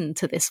lock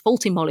into this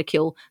faulty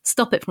molecule,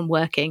 stop it from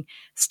working,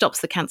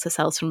 stops the cancer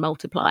cells from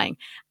multiplying.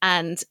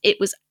 And it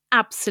was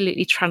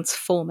absolutely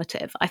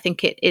transformative. I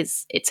think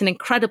it's an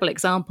incredible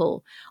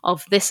example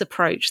of this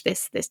approach,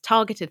 this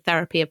targeted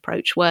therapy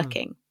approach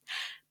working.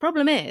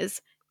 Problem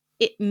is,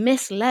 it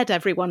misled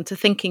everyone to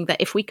thinking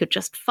that if we could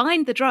just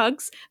find the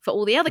drugs for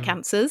all the other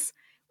cancers,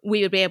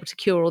 we would be able to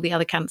cure all the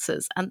other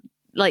cancers. And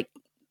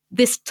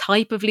this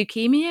type of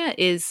leukemia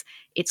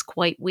it's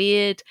quite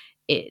weird.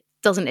 It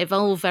doesn't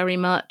evolve very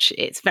much.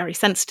 It's very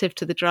sensitive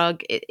to the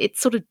drug. It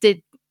sort of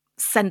did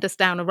send us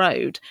down a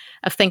road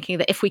of thinking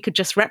that if we could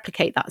just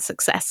replicate that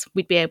success,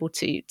 we'd be able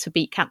to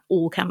beat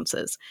all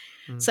cancers.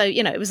 So,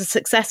 it was a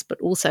success, but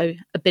also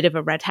a bit of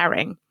a red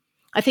herring.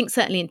 I think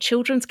certainly in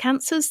children's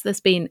cancers,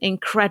 there's been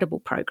incredible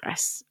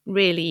progress,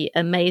 really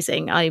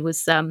amazing. I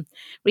was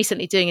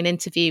recently doing an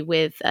interview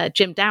with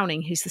Jim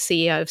Downing, who's the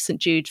CEO of St.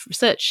 Jude's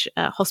Research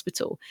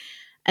Hospital.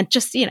 And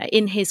just,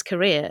 in his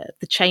career,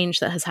 the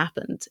change that has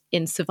happened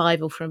in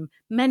survival from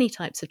many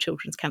types of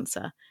children's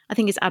cancer, I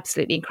think is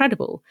absolutely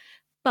incredible.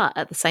 But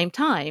at the same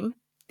time,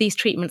 these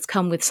treatments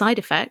come with side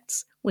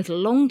effects, with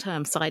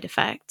long-term side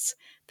effects,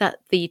 that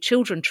the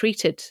children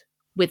treated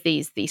with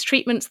these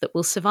treatments that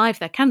will survive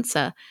their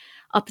cancer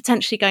are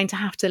potentially going to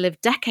have to live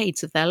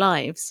decades of their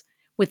lives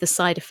with the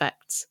side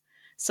effects.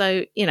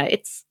 So,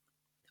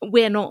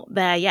 we're not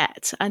there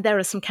yet. And there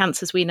are some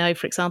cancers we know,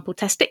 for example,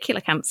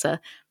 testicular cancer.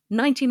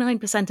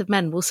 99% of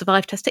men will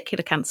survive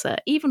testicular cancer,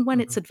 even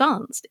when it's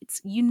advanced. It's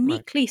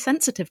uniquely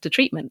sensitive to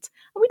treatment,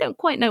 and we don't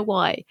quite know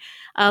why.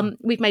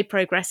 We've made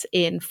progress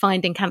in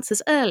finding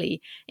cancers early,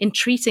 in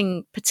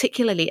treating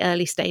particularly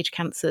early stage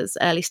cancers,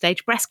 early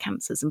stage breast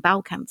cancers and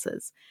bowel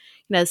cancers.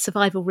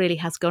 Survival really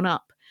has gone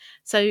up.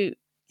 So,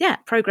 yeah,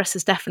 progress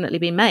has definitely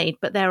been made,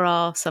 but there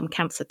are some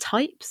cancer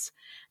types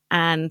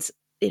and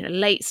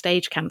late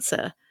stage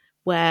cancer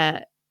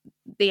where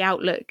the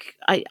outlook,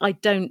 I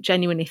don't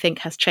genuinely think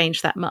has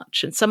changed that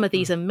much. And some of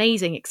these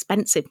amazing,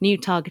 expensive new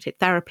targeted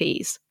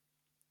therapies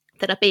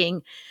that are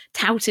being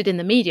touted in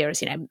the media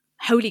as,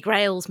 holy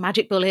grails,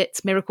 magic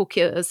bullets, miracle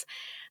cures,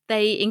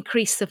 they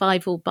increase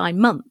survival by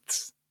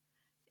months.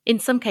 In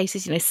some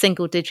cases,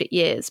 single digit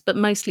years, but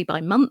mostly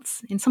by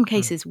months, in some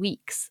cases,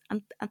 weeks.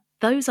 And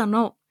those are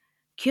not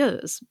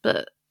cures,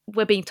 but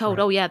we're being told,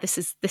 oh yeah, this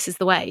is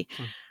the way.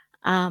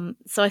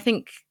 So I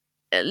think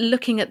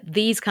looking at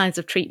these kinds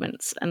of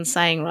treatments and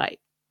saying, right,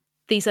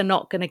 these are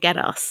not going to get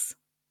us.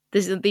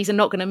 These are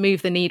not going to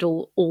move the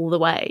needle all the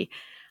way.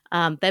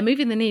 They're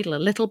moving the needle a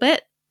little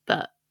bit,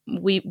 but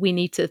we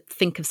need to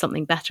think of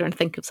something better and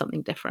think of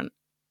something different.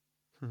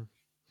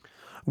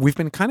 We've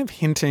been kind of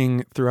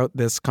hinting throughout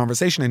this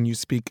conversation, and you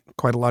speak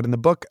quite a lot in the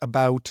book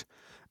about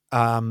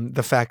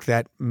the fact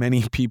that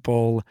many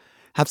people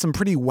have some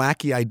pretty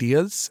wacky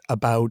ideas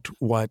about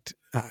what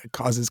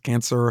causes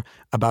cancer,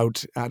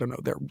 about, I don't know,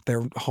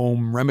 their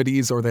home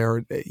remedies,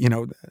 or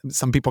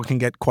some people can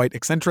get quite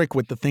eccentric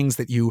with the things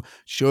that you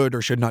should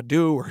or should not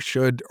do, or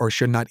should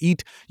not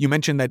eat. You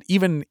mentioned that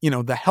even,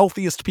 the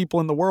healthiest people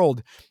in the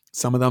world,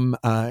 some of them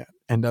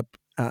end up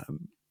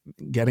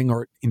getting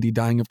or indeed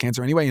dying of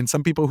cancer anyway. And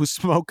some people who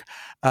smoke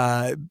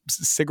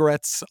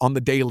cigarettes on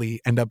the daily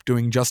end up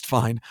doing just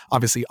fine.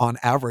 Obviously, on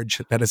average,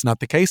 that is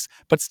not the case.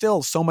 But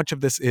still, so much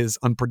of this is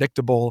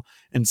unpredictable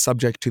and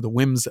subject to the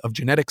whims of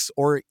genetics,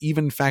 or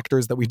even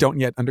factors that we don't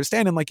yet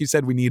understand. And like you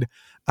said, we need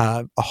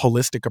a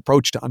holistic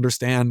approach to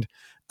understand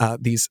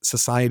these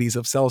societies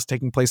of cells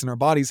taking place in our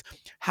bodies.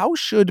 How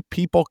should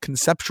people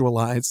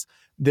conceptualize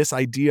this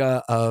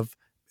idea of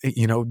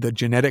the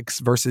genetics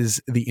versus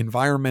the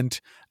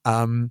environment?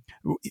 How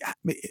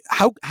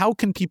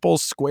can people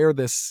square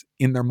this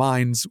in their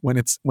minds when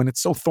it's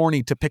so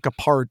thorny to pick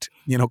apart,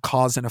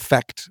 cause and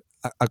effect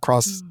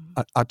across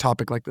a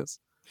topic like this?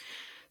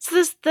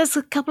 So there's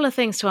a couple of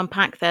things to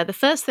unpack there. The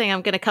first thing,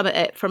 I'm going to come at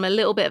it from a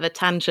little bit of a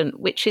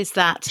tangent, which is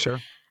that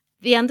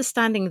the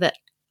understanding that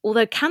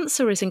although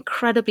cancer is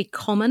incredibly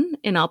common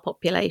in our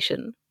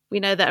population, we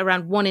know that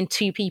around 1 in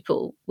 2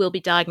 people will be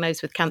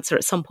diagnosed with cancer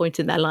at some point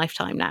in their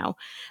lifetime now.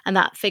 And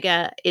that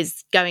figure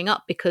is going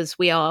up because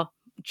we are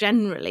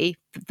generally,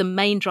 the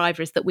main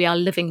driver is that we are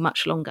living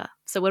much longer.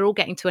 So we're all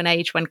getting to an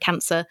age when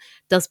cancer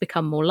does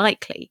become more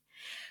likely.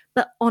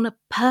 But on a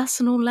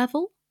personal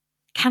level,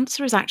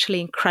 cancer is actually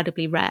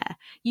incredibly rare.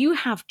 You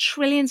have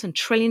trillions and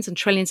trillions and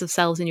trillions of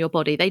cells in your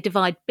body. They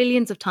divide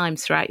billions of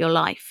times throughout your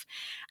life.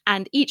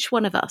 And each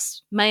one of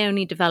us may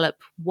only develop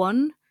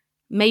 1,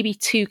 maybe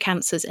 2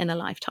 cancers in a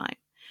lifetime.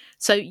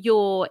 So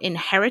your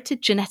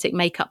inherited genetic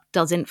makeup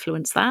does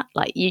influence that.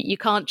 Like you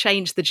can't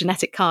change the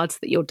genetic cards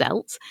that you're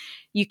dealt.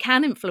 You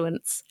can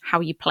influence how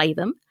you play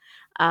them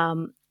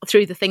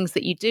through the things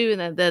that you do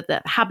and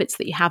the habits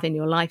that you have in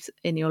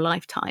your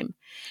lifetime.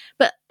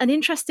 But an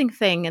interesting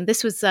thing, and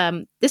this was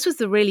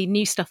the really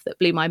new stuff that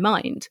blew my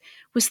mind,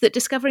 was that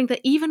discovering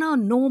that even our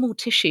normal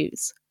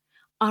tissues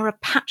are a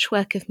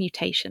patchwork of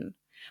mutation.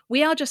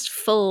 We are just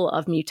full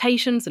of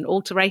mutations and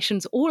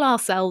alterations. All our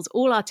cells,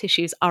 all our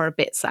tissues are a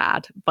bit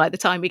sad by the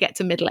time we get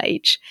to middle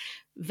age.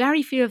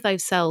 Very few of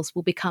those cells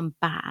will become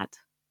bad.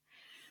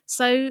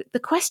 So the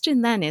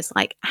question then is,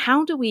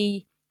 how do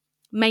we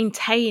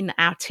maintain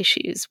our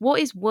tissues? What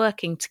is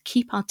working to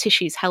keep our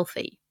tissues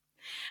healthy?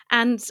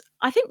 And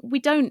I think we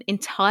don't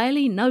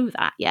entirely know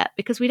that yet,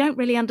 because we don't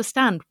really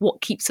understand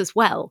what keeps us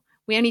well.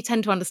 We only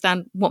tend to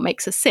understand what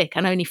makes us sick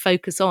and only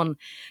focus on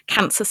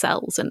cancer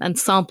cells and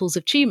samples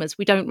of tumours.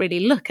 We don't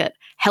really look at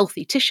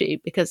healthy tissue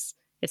because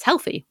it's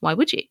healthy. Why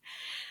would you?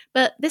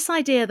 But this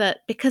idea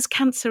that because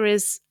cancer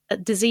is a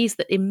disease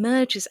that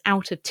emerges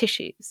out of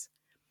tissues,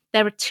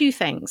 there are 2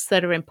 things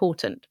that are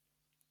important.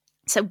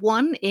 So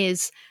one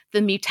is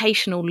the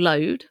mutational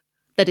load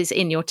that is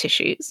in your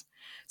tissues.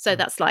 So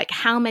that's like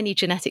how many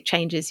genetic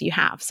changes you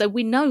have. So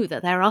we know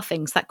that there are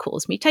things that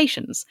cause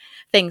mutations,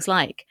 things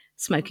like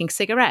smoking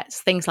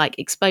cigarettes, things like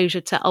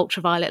exposure to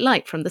ultraviolet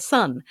light from the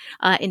sun,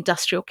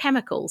 industrial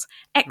chemicals,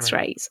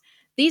 X-rays.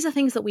 Right. These are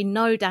things that we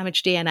know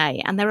damage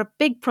DNA, and there are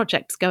big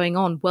projects going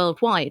on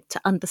worldwide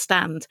to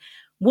understand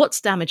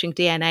what's damaging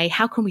DNA,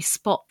 how can we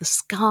spot the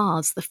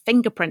scars, the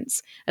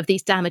fingerprints of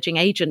these damaging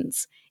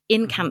agents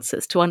in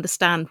cancers to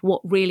understand what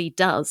really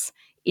does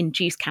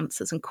induce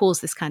cancers and cause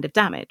this kind of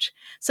damage.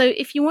 So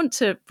if you want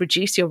to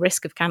reduce your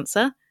risk of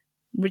cancer,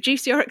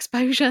 reduce your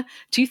exposure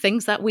to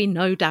things that we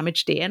know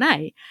damage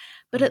DNA.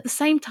 But at the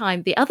same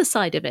time, the other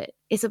side of it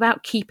is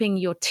about keeping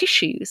your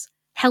tissues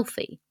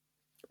healthy.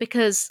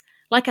 Because,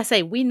 like I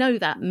say, we know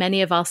that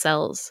many of our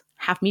cells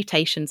have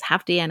mutations,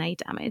 have DNA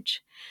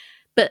damage,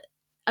 but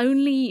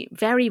only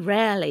very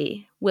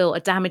rarely will a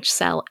damaged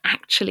cell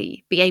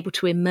actually be able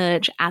to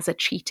emerge as a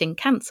cheating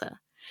cancer.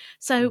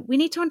 So we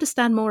need to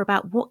understand more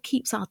about what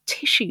keeps our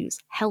tissues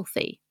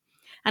healthy.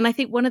 And I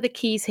think one of the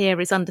keys here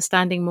is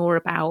understanding more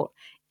about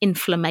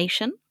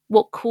inflammation.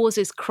 What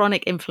causes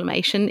chronic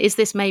inflammation? Is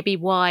this maybe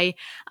why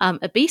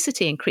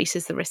obesity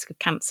increases the risk of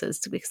cancers?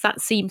 Because that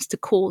seems to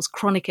cause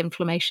chronic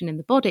inflammation in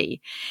the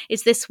body.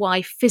 Is this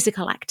why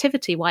physical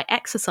activity, why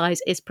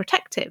exercise is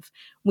protective?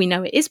 We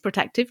know it is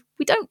protective.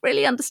 We don't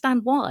really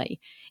understand why.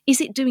 Is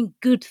it doing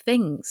good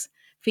things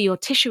for your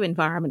tissue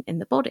environment in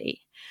the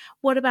body?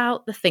 What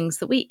about the things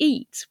that we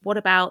eat? What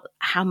about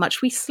how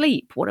much we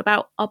sleep? What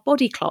about our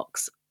body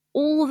clocks?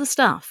 All the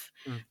stuff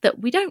that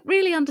we don't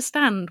really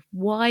understand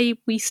why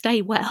we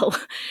stay well.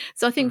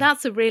 So I think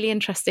that's a really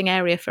interesting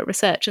area for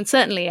research. And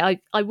certainly I've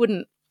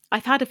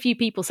had a few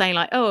people saying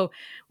like, oh,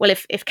 well,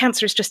 if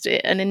cancer is just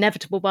an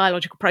inevitable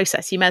biological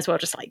process, you may as well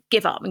just like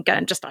give up and go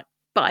and just like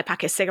buy a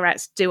pack of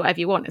cigarettes, do whatever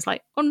you want. It's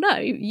like, oh no,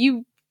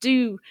 you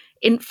do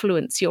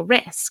influence your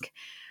risk.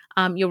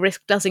 Your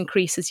risk does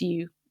increase as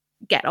you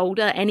get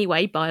older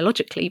anyway,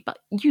 biologically, but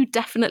you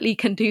definitely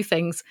can do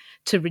things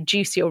to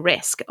reduce your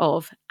risk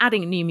of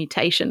adding new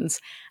mutations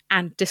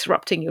and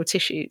disrupting your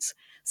tissues.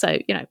 So,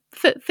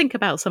 think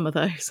about some of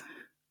those.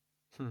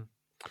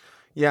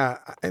 Yeah,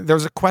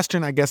 there's a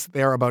question, I guess,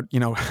 there about,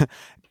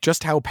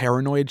 just how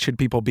paranoid should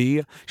people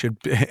be? Should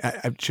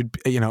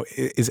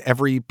is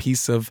every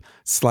piece of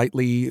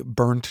slightly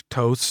burnt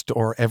toast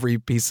or every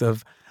piece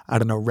of, I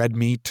don't know, red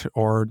meat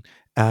or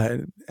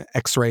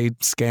X-ray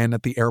scan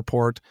at the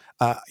airport,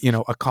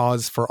 a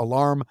cause for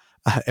alarm?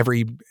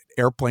 Every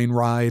airplane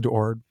ride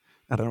or,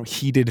 I don't know,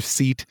 heated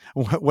seat,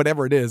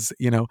 whatever it is,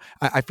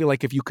 I feel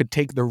like if you could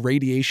take the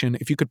radiation,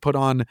 if you could put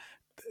on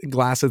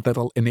glasses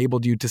that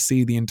enabled you to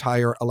see the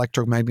entire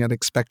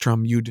electromagnetic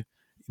spectrum, you'd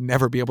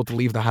never be able to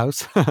leave the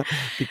house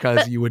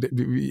because you would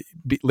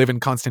live in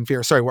constant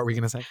fear. Sorry, what were you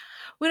going to say?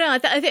 Well, no,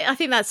 I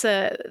think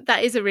that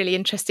is a really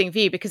interesting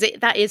view because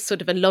that is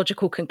sort of a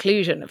logical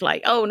conclusion of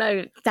like, oh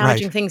no,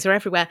 damaging things are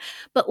everywhere.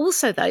 But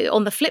also though,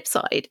 on the flip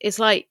side, is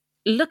like,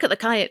 look at the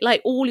kind,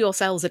 like all your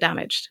cells are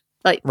damaged.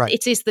 Like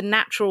it is the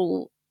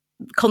natural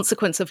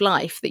consequence of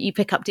life that you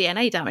pick up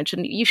DNA damage,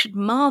 and you should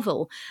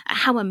marvel at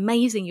how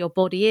amazing your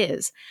body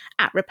is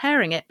at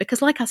repairing it.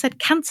 Because like I said,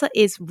 cancer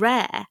is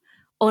rare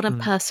on a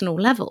personal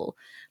level.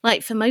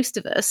 Like for most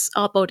of us,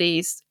 our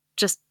bodies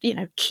just,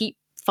 keep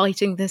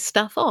fighting this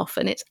stuff off,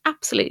 and it's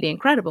absolutely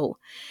incredible.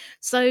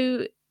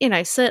 So,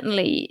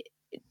 certainly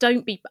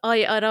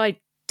I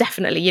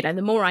definitely,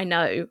 the more I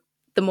know,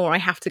 the more I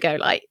have to go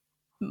like,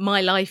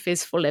 my life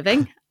is for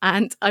living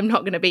and I'm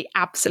not going to be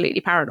absolutely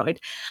paranoid.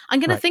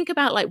 I'm going to think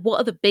about like, what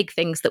are the big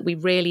things that we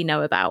really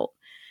know about?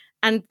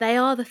 And they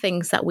are the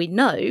things that we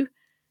know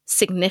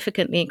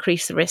significantly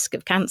increase the risk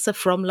of cancer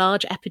from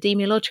large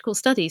epidemiological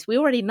studies. We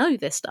already know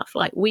this stuff.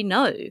 Like we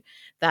know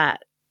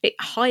that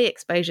high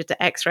exposure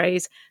to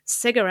X-rays,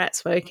 cigarette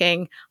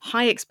smoking,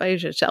 high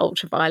exposure to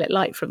ultraviolet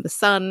light from the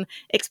sun,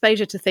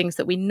 exposure to things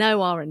that we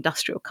know are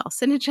industrial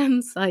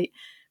carcinogens. Like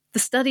the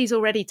studies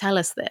already tell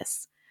us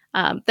this.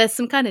 There's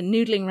some kind of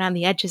noodling around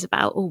the edges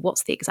about,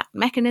 what's the exact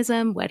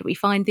mechanism? Where do we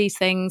find these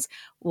things?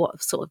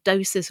 What sort of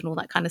doses and all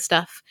that kind of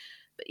stuff?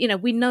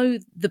 But, we know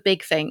the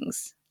big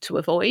things to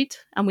avoid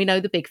and we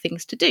know the big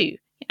things to do.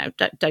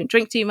 Don't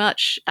drink too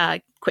much,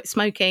 quit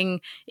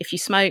smoking. If you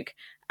smoke,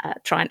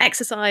 try and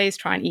exercise,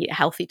 try and eat a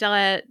healthy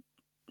diet,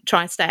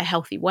 try and stay a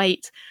healthy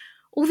weight.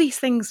 All these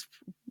things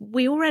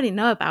we already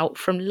know about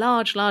from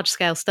large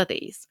scale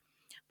studies.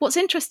 What's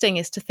interesting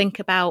is to think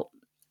about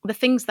the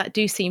things that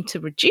do seem to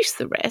reduce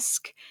the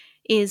risk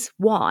is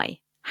why,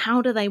 how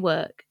do they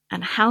work,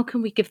 and how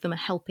can we give them a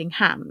helping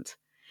hand?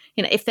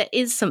 If there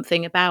is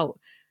something about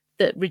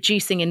that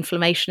reducing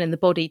inflammation in the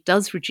body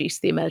does reduce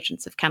the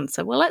emergence of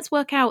cancer, well, let's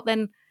work out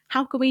then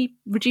how can we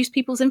reduce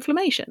people's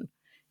inflammation?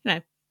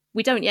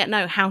 We don't yet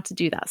know how to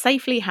do that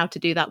safely, how to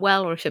do that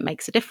well, or if it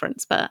makes a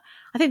difference. But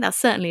I think that's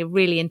certainly a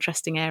really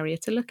interesting area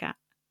to look at.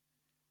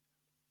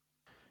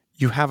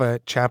 You have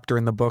a chapter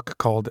in the book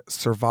called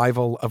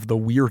Survival of the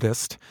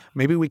Weirdest.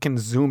 Maybe we can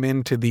zoom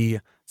into the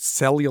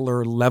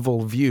cellular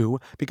level view,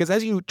 because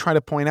as you try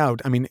to point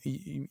out, I mean,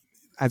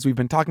 as we've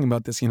been talking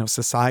about this,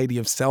 society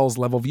of cells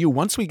level view,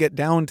 once we get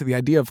down to the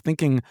idea of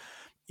thinking,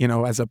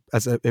 as a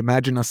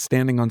imagine us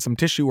standing on some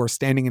tissue or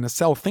standing in a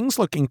cell, things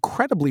look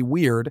incredibly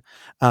weird.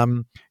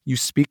 You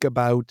speak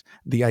about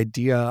the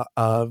idea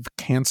of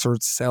cancer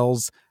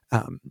cells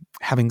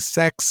having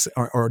sex,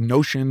 or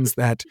notions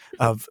that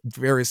of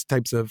various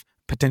types of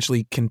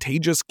potentially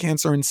contagious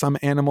cancer in some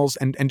animals,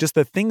 and just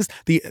the things,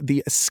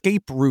 the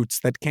escape routes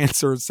that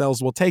cancer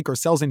cells will take, or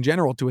cells in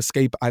general, to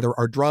escape either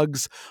our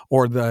drugs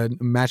or the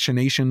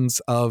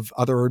machinations of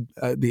other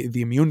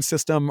the immune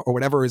system or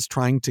whatever is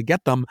trying to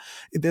get them.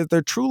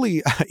 They're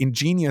truly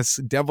ingenious,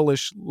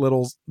 devilish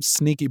little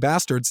sneaky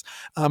bastards.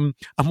 I'm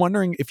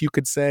wondering if you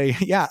could say,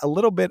 a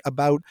little bit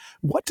about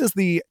what does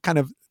the kind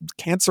of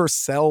cancer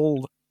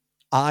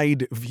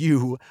cell-eyed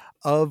view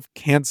of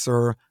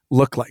cancer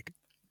look like?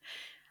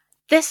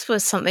 This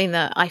was something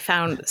that I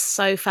found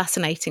so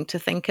fascinating to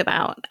think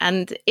about.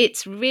 And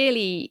it's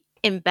really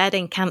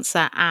embedding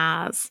cancer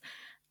as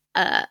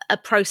a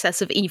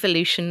process of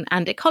evolution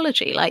and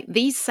ecology. Like,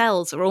 these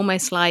cells are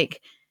almost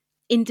like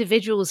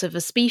individuals of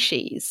a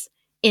species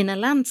in a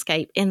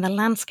landscape, in the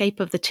landscape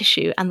of the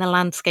tissue and the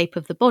landscape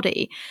of the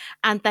body.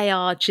 And they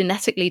are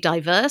genetically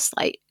diverse.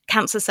 Like,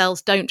 cancer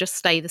cells don't just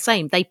stay the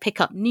same. They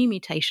pick up new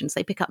mutations.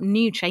 They pick up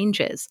new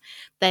changes.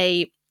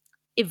 They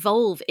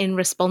evolve in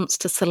response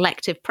to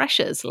selective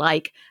pressures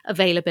like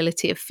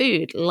availability of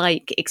food,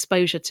 like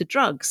exposure to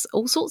drugs,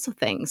 all sorts of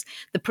things,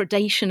 the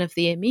predation of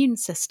the immune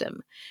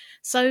system.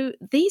 So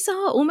these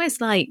are almost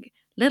like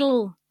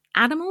little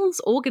animals,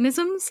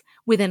 organisms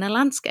within a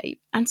landscape.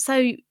 And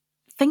so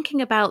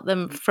thinking about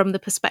them from the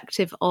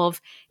perspective of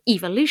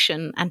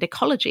evolution and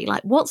ecology,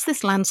 like, what's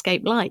this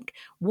landscape like?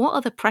 What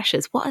are the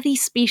pressures? What are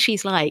these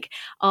species like?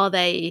 Are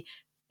they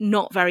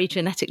not very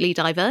genetically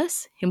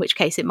diverse, in which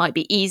case it might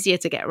be easier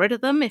to get rid of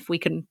them if we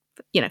can,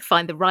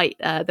 find the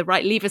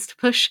right levers to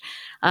push,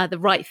 the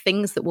right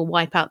things that will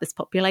wipe out this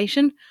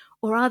population?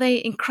 Or are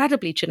they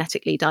incredibly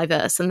genetically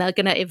diverse and they're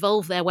going to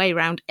evolve their way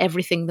around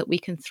everything that we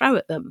can throw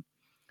at them?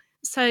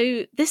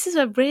 So this is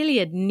really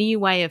a new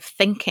way of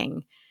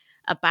thinking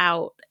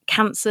about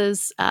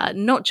cancers,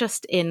 not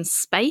just in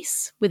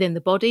space within the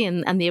body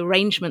and the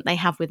arrangement they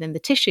have within the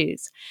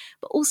tissues,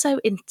 but also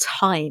in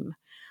time.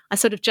 I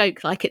sort of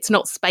joke, like, it's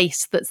not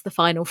space that's the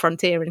final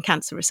frontier in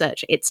cancer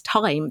research. It's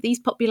time. These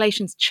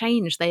populations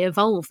change, they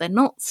evolve, they're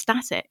not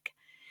static.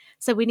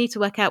 So we need to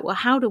work out, well,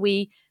 how do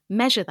we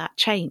measure that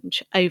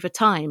change over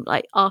time?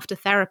 Like, after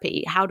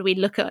therapy, how do we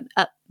look at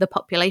the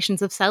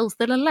populations of cells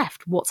that are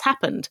left? What's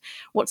happened?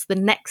 What's the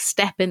next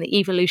step in the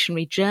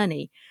evolutionary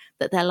journey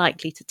that they're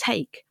likely to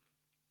take?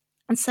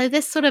 And so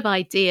this sort of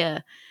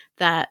idea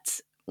that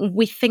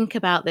we think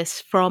about this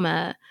from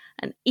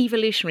an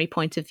evolutionary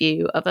point of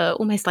view, of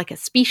almost like a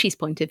species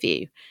point of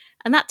view.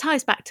 And that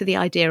ties back to the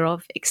idea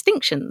of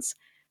extinctions.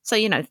 So,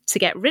 to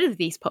get rid of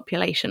these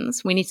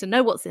populations, we need to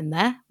know what's in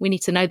there. We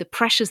need to know the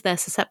pressures they're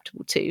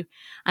susceptible to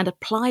and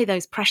apply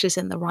those pressures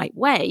in the right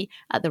way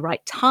at the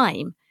right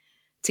time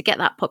to get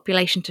that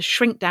population to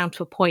shrink down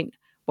to a point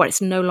where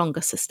it's no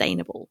longer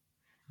sustainable.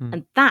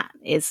 And that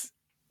is,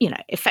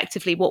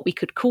 effectively what we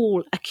could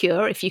call a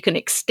cure, if you can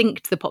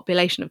extinct the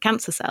population of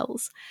cancer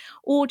cells,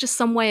 or just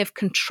some way of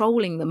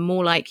controlling them,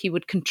 more like you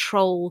would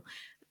control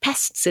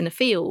pests in a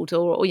field,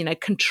 or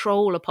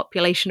control a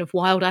population of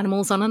wild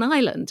animals on an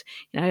island,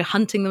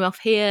 hunting them off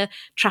here,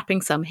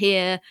 trapping some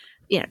here,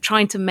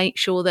 trying to make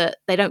sure that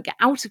they don't get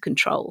out of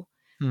control,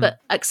 but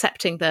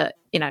accepting that,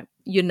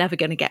 you're never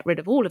going to get rid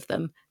of all of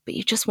them, but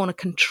you just want to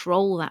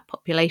control that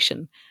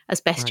population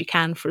as best you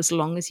can for as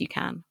long as you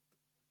can.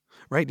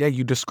 Right. Yeah.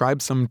 You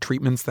describe some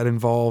treatments that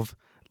involve,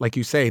 like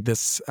you say,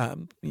 this,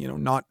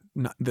 not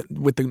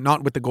with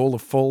the goal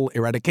of full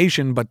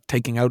eradication, but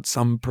taking out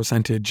some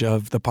percentage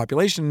of the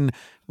population,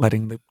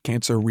 letting the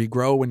cancer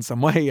regrow in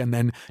some way, and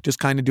then just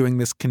kind of doing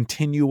this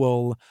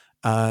continual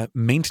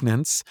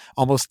maintenance,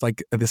 almost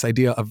like this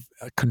idea of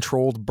a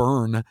controlled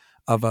burn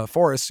of a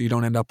forest, so you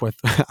don't end up with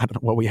I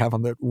don't know what we have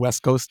on the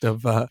west coast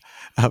of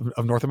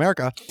North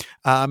America,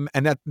 and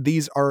that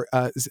these are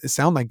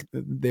sound like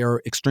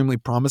they're extremely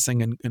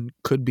promising and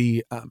could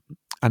be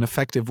an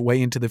effective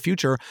way into the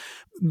future.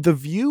 The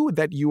view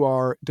that you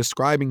are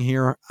describing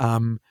here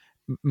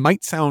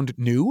might sound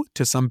new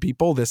to some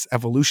people, this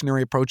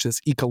evolutionary approach,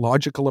 this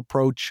ecological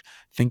approach,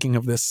 thinking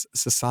of this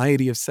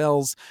society of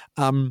cells.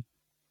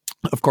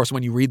 Of course,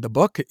 when you read the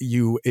book,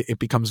 it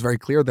becomes very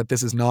clear that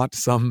this is not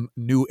some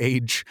new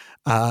age,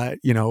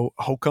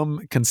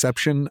 hokum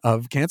conception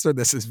of cancer.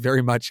 This is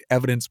very much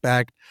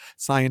evidence-backed,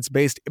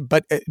 science-based.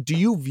 But do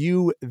you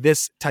view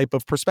this type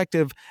of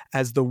perspective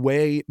as the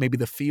way maybe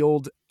the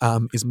field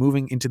is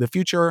moving into the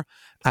future?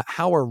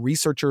 How are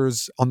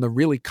researchers on the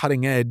really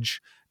cutting edge,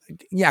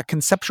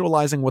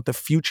 conceptualizing what the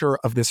future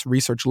of this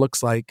research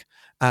looks like?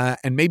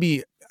 And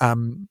maybe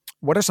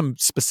what are some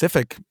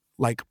specific,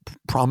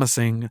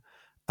 promising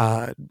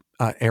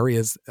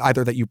areas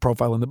either that you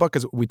profile in the book,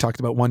 as we talked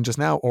about one just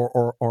now,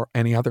 or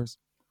any others?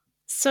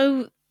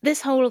 So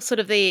this whole sort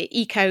of the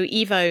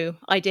eco-evo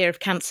idea of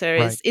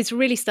cancer is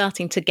really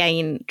starting to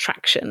gain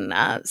traction.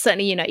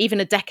 Certainly, even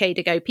a decade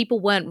ago, people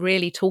weren't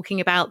really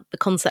talking about the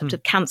concept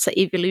of cancer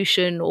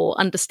evolution or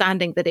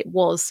understanding that it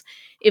was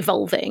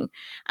evolving.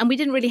 And we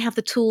didn't really have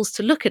the tools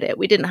to look at it.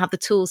 We didn't have the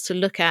tools to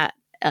look at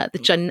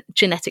the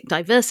genetic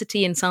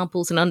diversity in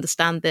samples and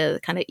understand the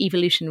kind of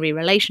evolutionary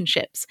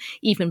relationships,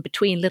 even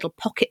between little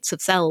pockets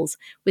of cells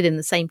within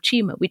the same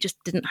tumor. We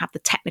just didn't have the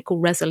technical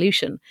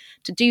resolution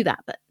to do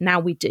that. But now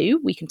we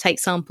do. We can take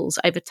samples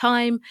over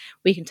time.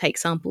 We can take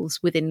samples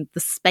within the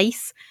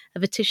space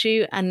of a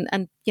tissue and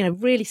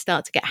really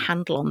start to get a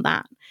handle on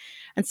that.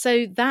 And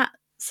so that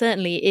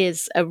certainly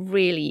is a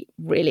really,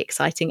 really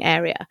exciting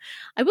area.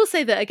 I will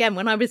say that, again,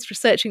 when I was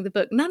researching the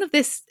book, none of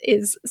this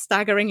is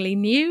staggeringly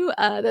new.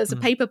 There's a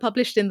paper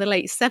published in the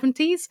late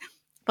 70s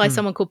by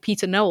someone called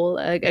Peter Noel,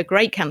 a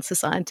great cancer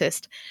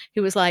scientist,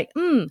 who was like,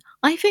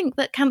 I think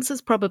that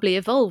cancers probably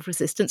evolve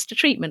resistance to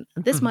treatment,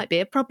 and this might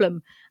be a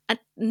problem. And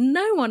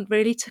no one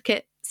really took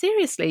it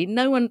seriously.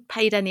 No one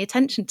paid any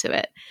attention to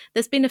it.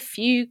 There's been a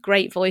few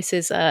great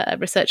voices, a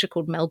researcher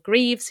called Mel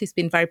Greaves, who's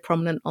been very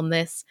prominent on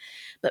this.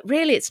 But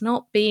really, it's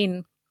not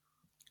been,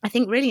 I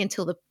think, really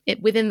until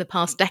within the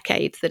past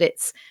decade that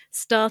it's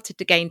started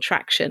to gain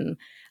traction.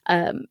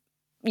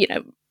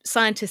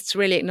 Scientists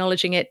really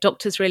acknowledging it,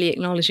 doctors really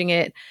acknowledging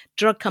it,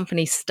 drug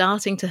companies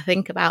starting to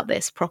think about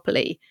this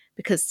properly,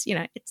 because,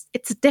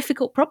 it's a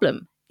difficult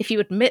problem. If you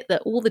admit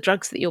that all the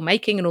drugs that you're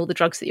making and all the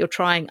drugs that you're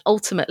trying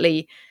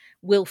ultimately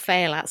will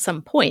fail at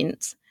some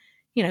point,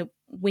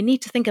 we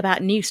need to think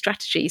about new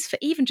strategies for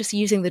even just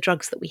using the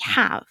drugs that we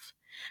have.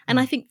 And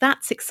I think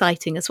that's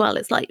exciting as well.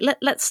 It's like,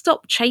 let's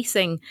stop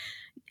chasing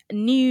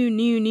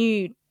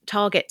new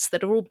targets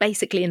that are all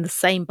basically in the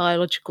same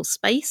biological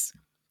space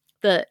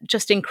that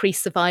just increase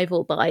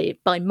survival by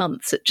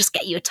months, that just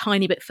get you a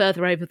tiny bit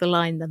further over the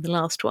line than the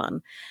last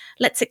one.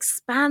 Let's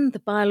expand the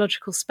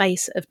biological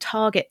space of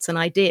targets and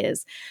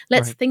ideas.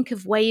 Let's think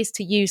of ways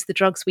to use the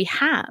drugs we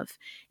have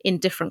in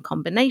different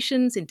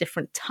combinations, in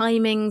different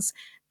timings,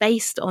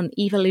 based on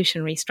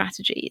evolutionary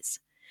strategies.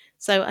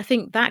 So I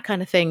think that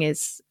kind of thing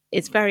is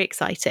very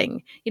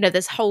exciting.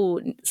 There's whole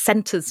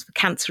centers for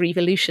cancer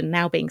evolution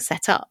now being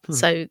set up.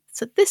 So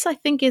this, I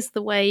think, is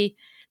the way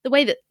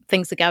that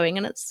things are going.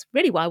 And it's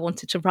really why I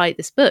wanted to write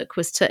this book,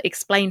 was to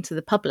explain to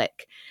the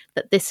public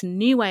that this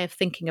new way of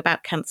thinking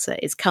about cancer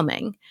is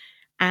coming.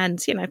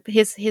 And,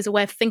 here's a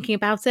way of thinking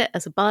about it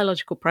as a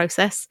biological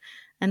process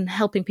and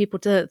helping people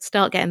to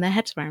start getting their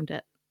heads around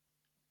it.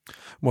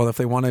 Well, if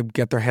they want to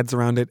get their heads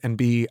around it and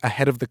be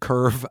ahead of the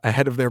curve,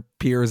 ahead of their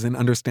peers in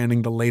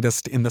understanding the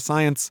latest in the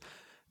science,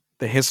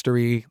 the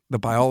history, the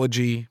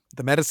biology,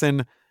 the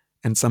medicine,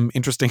 and some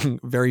interesting,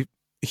 very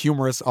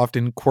humorous,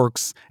 often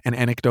quirks and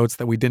anecdotes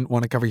that we didn't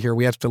want to cover here.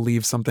 We have to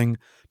leave something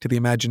to the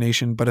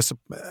imagination, but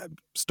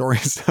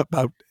stories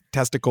about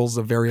testicles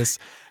of various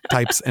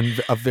types and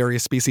of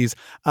various species.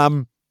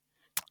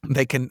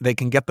 They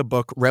can get the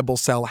book Rebel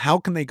Cell. How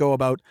can they go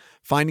about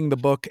finding the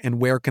book,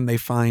 and where can they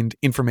find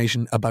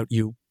information about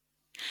you?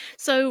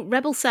 So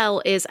Rebel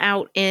Cell is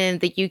out in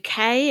the UK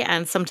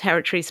and some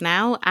territories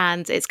now,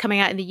 and it's coming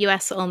out in the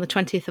US on the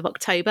 20th of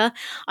October.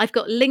 I've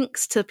got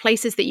links to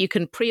places that you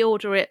can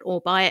pre-order it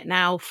or buy it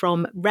now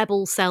from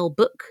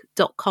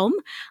rebelcellbook.com.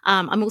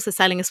 I'm also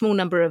selling a small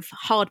number of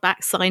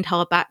hardbacks, signed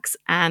hardbacks,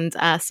 and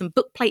some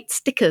bookplate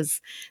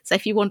stickers. So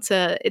if you want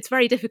to, it's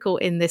very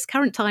difficult in this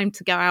current time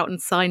to go out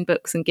and sign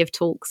books and give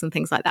talks and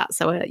things like that.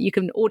 So you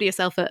can order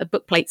yourself a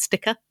bookplate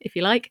sticker if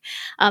you like.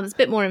 There's a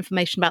bit more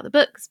information about the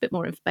book, there's a bit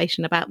more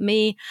information about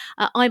me.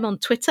 I'm on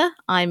Twitter.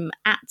 I'm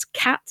at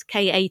Kat,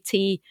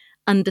 Kat_Arney,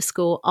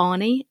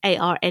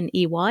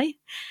 Arney.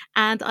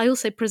 And I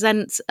also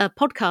present a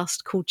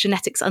podcast called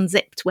Genetics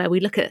Unzipped, where we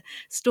look at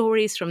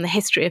stories from the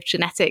history of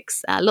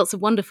genetics, lots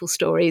of wonderful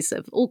stories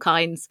of all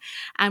kinds.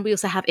 And we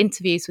also have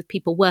interviews with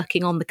people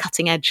working on the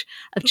cutting edge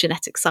of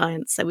genetic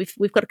science. So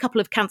we've got a couple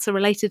of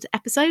cancer-related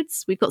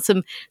episodes. We've got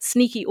some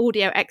sneaky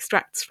audio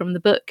extracts from the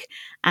book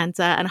and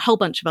a whole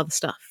bunch of other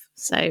stuff.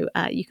 So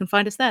you can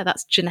find us there.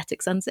 That's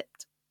Genetics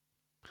Unzipped.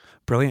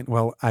 Brilliant.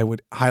 Well, I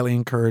would highly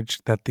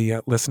encourage that the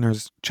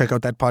listeners check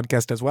out that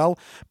podcast as well.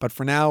 But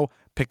for now,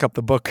 pick up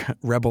the book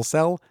Rebel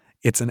Cell.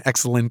 It's an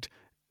excellent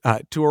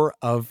tour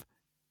of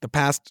the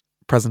past,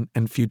 present,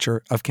 and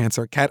future of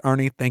cancer. Kat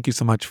Arney, thank you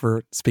so much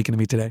for speaking to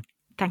me today.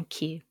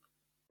 Thank you.